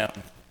in him.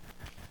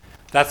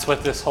 That's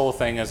what this whole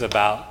thing is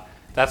about.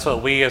 That's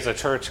what we as a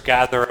church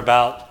gather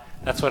about.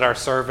 That's what our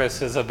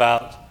service is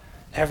about.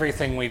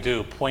 Everything we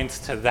do points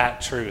to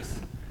that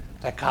truth,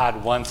 that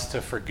God wants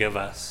to forgive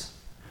us.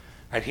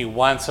 Right? He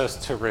wants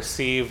us to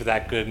receive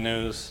that good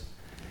news.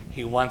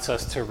 He wants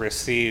us to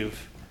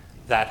receive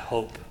that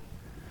hope.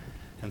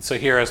 And so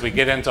here, as we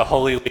get into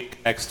Holy Week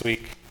next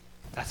week,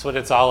 that's what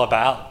it's all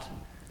about.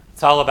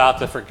 It's all about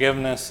the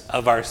forgiveness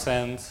of our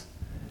sins.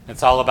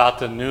 It's all about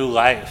the new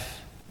life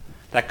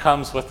that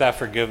comes with that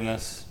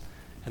forgiveness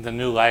and the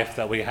new life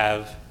that we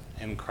have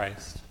in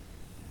Christ.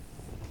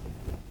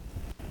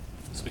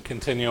 As we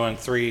continue in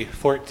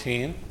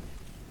 3:14.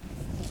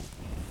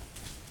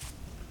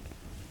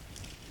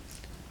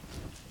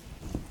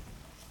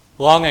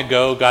 Long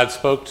ago, God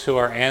spoke to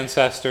our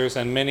ancestors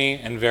in many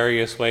and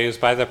various ways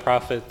by the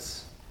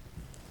prophets.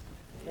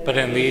 But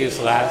in these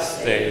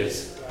last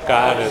days,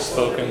 God has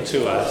spoken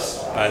to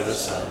us by the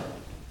Son.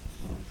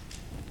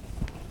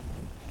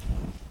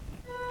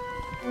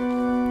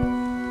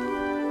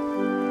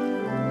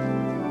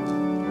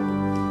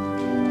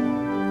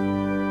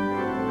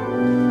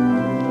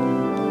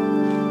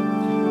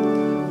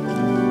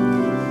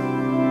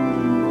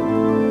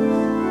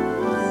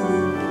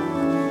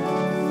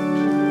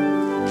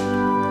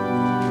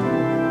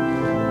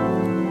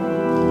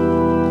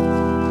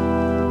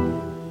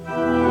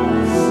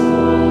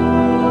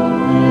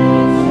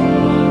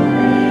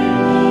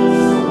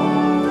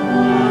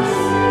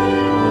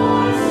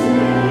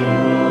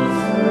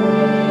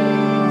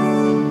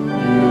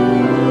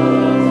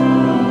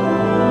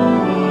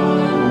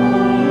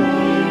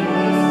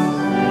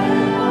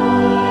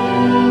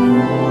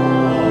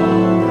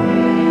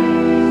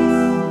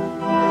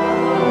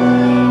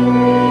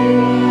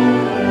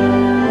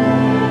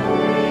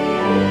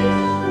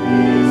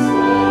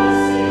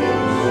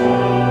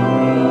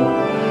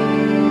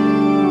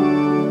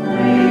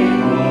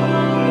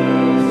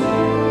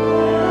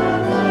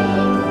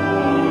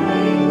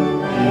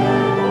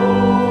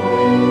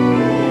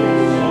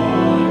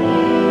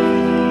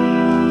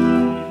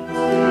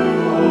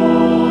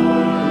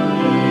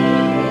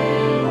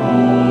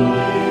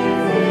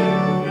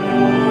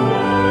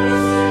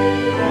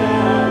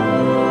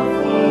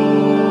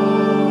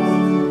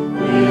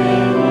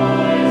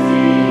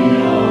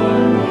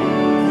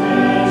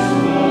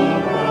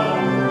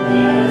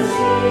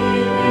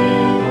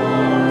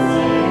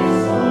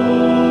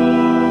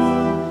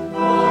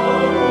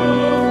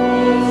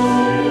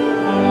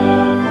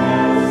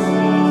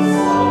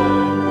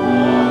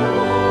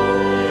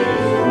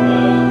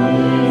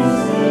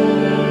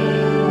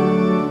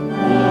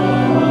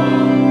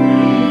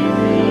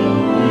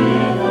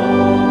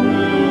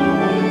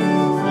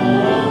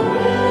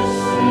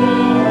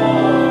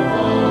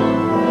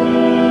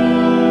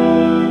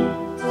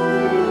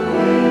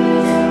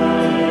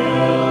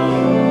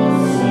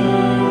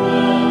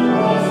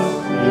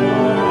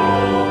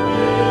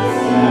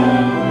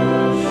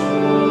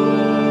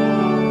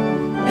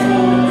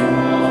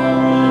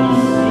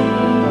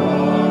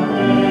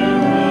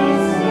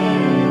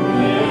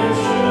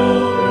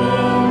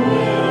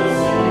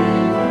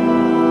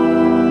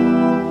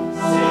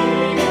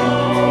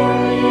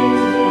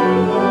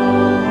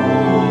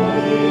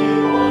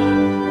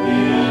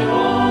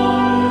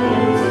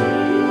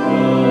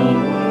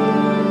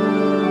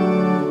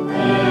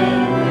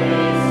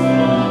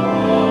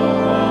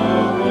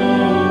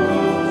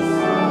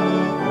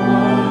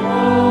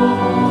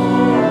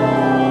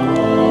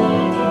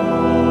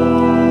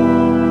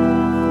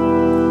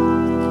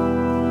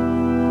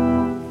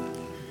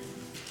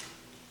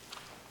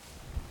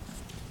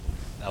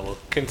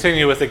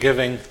 continue with the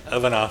giving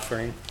of an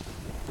offering.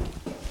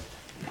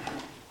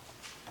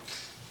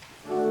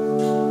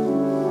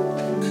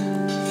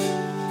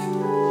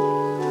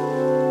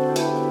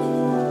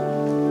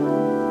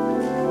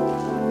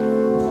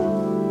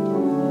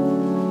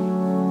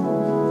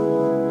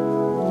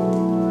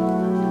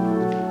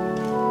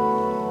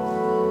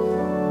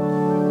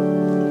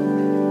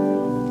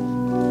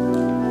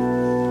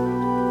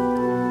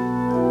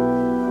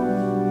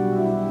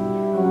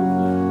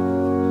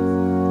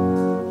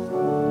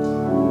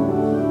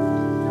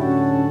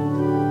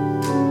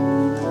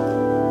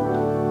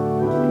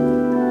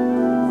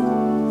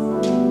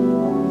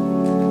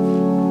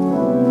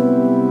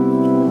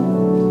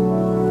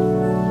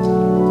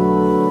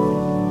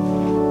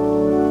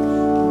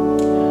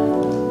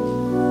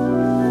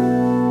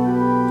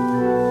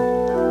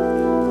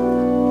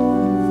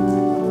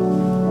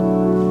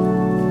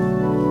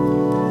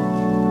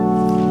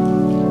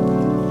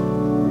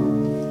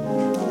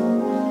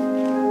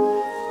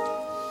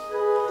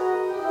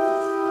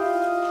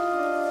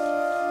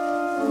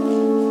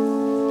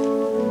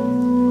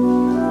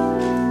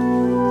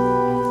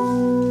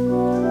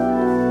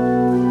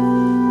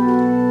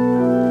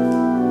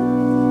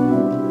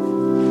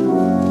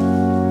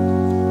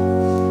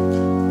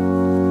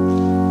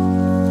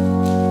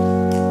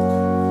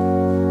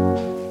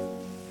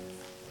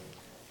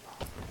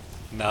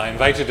 Now I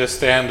invite you to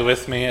stand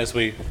with me as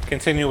we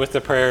continue with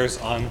the prayers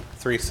on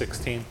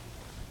 316.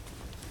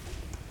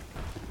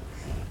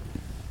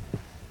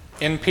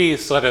 In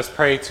peace, let us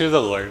pray to the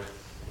Lord.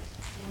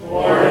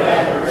 Lord,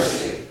 have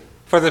mercy.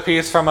 For the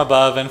peace from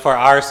above and for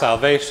our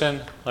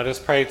salvation, let us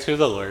pray to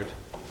the Lord.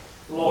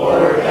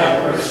 Lord,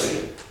 have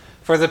mercy.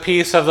 For the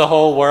peace of the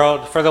whole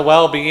world, for the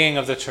well-being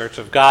of the Church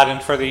of God,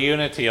 and for the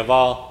unity of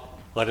all,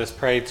 let us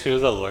pray to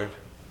the Lord.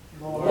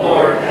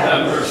 Lord,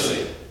 have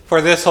mercy. For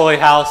this holy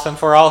house and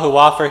for all who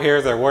offer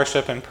here their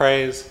worship and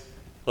praise,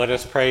 let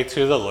us pray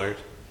to the Lord.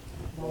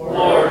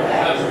 Lord,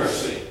 have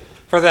mercy.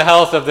 For the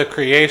health of the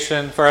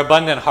creation, for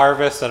abundant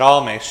harvest that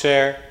all may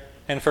share,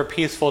 and for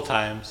peaceful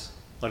times,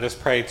 let us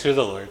pray to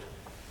the Lord.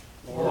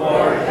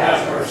 Lord,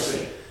 have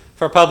mercy.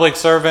 For public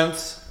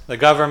servants, the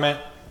government,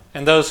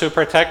 and those who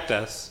protect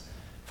us,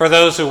 for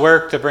those who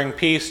work to bring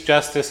peace,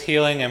 justice,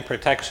 healing, and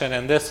protection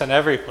in this and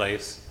every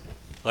place,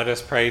 let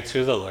us pray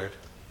to the Lord.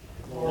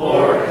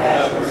 Lord,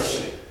 have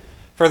mercy.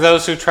 For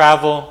those who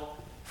travel,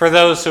 for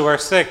those who are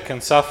sick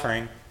and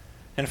suffering,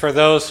 and for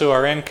those who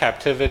are in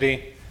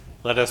captivity,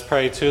 let us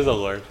pray to the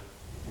Lord.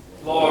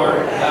 Lord,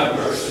 have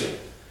mercy.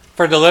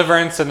 For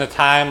deliverance in the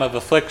time of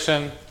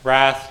affliction,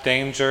 wrath,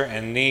 danger,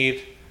 and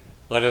need,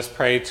 let us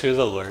pray to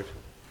the Lord.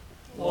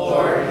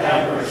 Lord,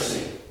 have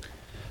mercy.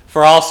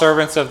 For all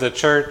servants of the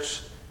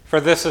Church, for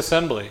this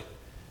assembly,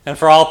 and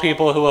for all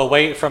people who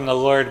await from the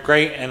Lord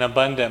great and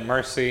abundant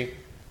mercy,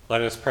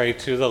 let us pray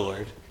to the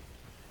Lord.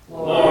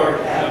 Lord,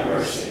 have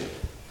mercy.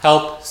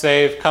 Help,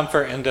 save,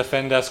 comfort, and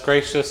defend us,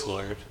 gracious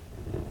Lord.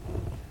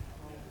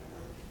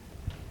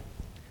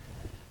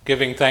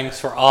 Giving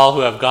thanks for all who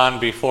have gone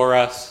before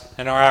us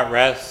and are at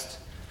rest,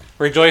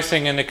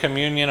 rejoicing in the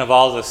communion of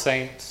all the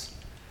saints,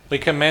 we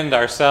commend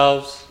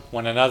ourselves,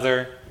 one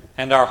another,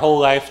 and our whole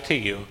life to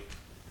you.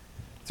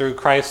 Through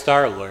Christ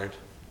our Lord.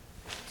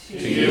 To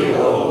you,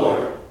 O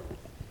Lord.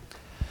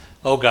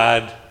 O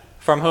God,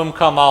 from whom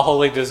come all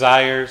holy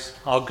desires,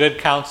 all good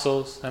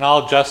counsels, and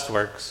all just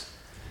works,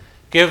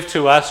 give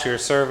to us, your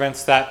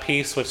servants, that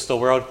peace which the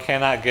world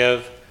cannot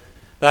give,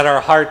 that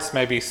our hearts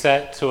may be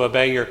set to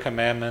obey your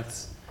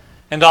commandments,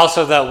 and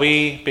also that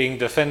we, being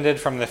defended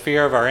from the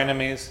fear of our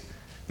enemies,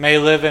 may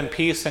live in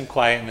peace and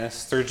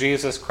quietness through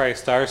Jesus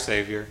Christ our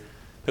Savior,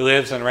 who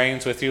lives and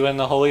reigns with you in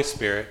the Holy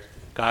Spirit,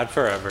 God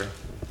forever.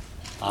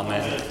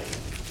 Amen.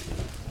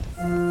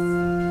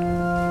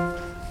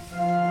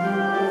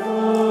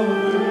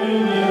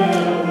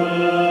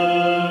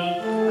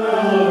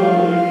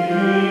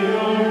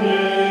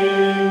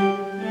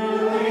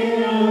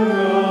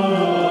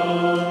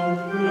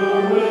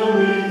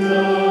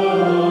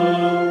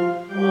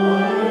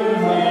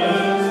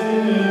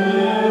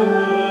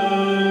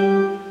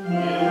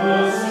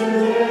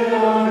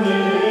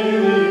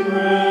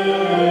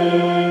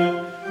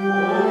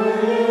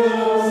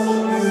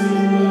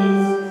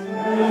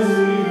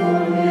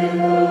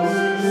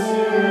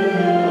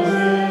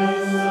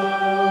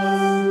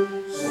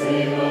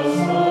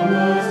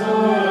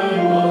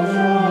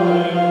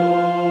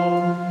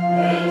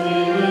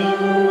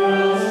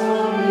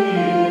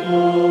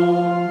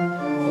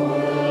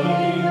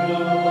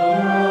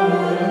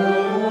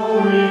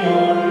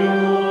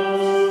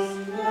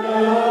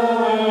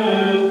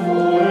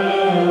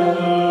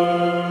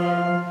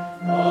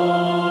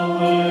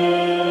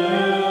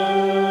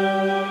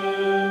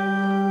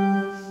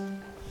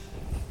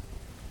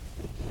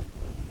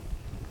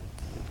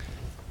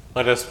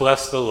 Let us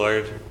bless the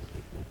Lord.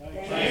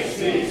 Thanks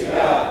be to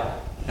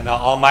God. And the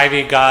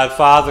Almighty God,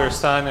 Father,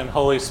 Son, and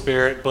Holy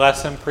Spirit,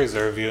 bless and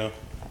preserve you.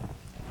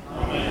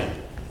 Amen.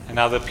 And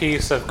now the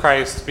peace of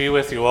Christ be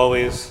with you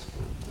always.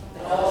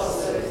 And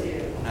also with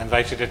you. I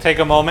invite you to take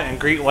a moment and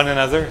greet one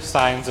another,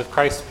 signs of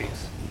Christ's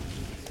peace.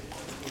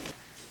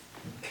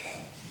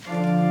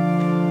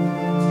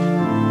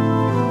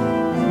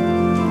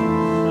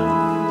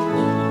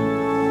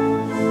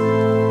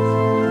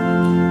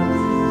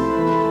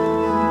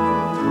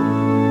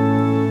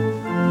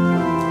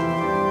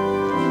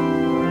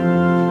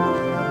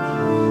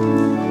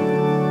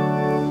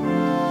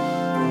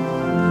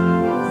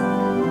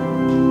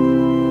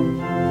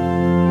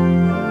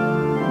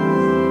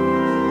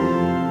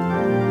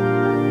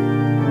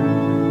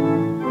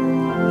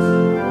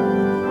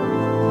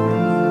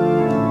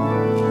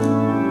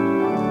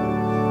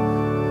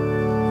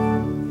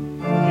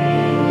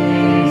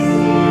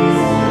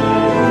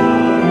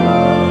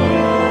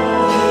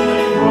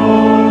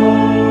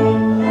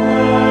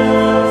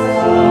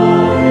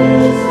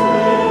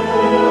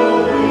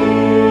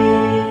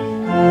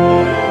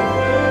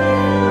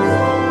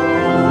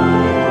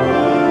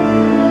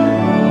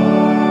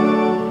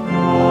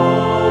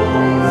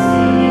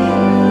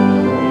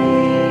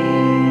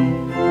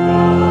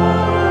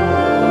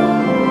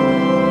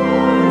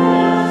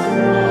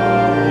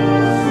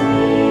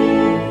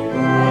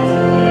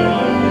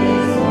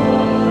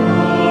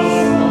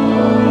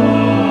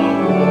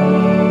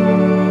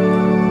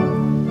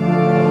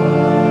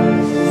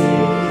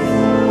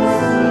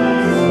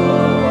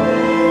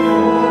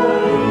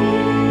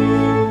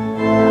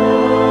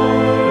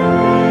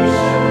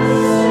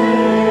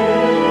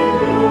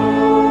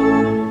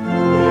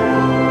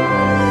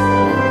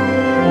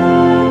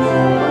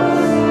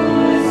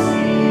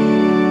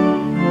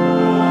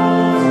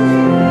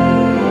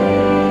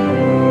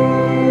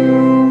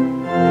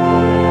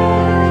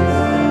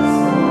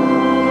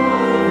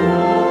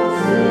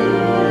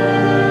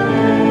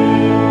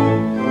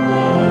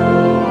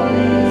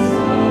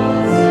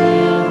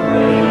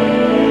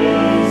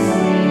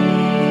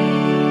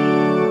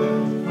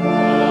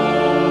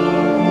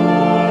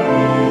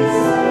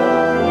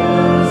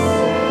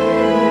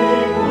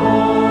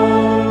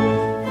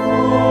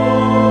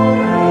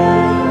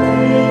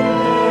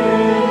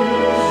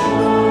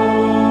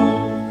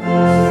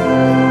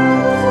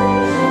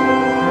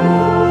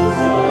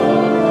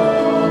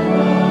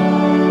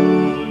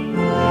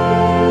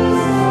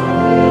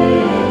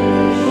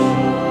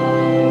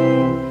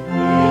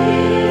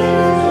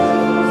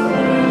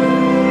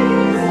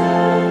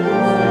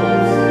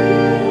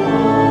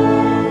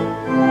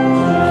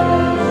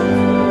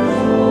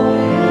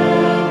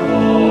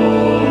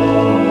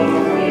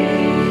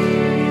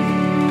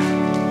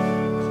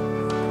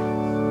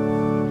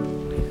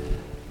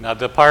 Now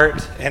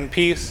depart in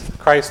peace.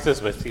 Christ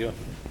is with you.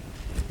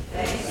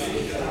 Thanks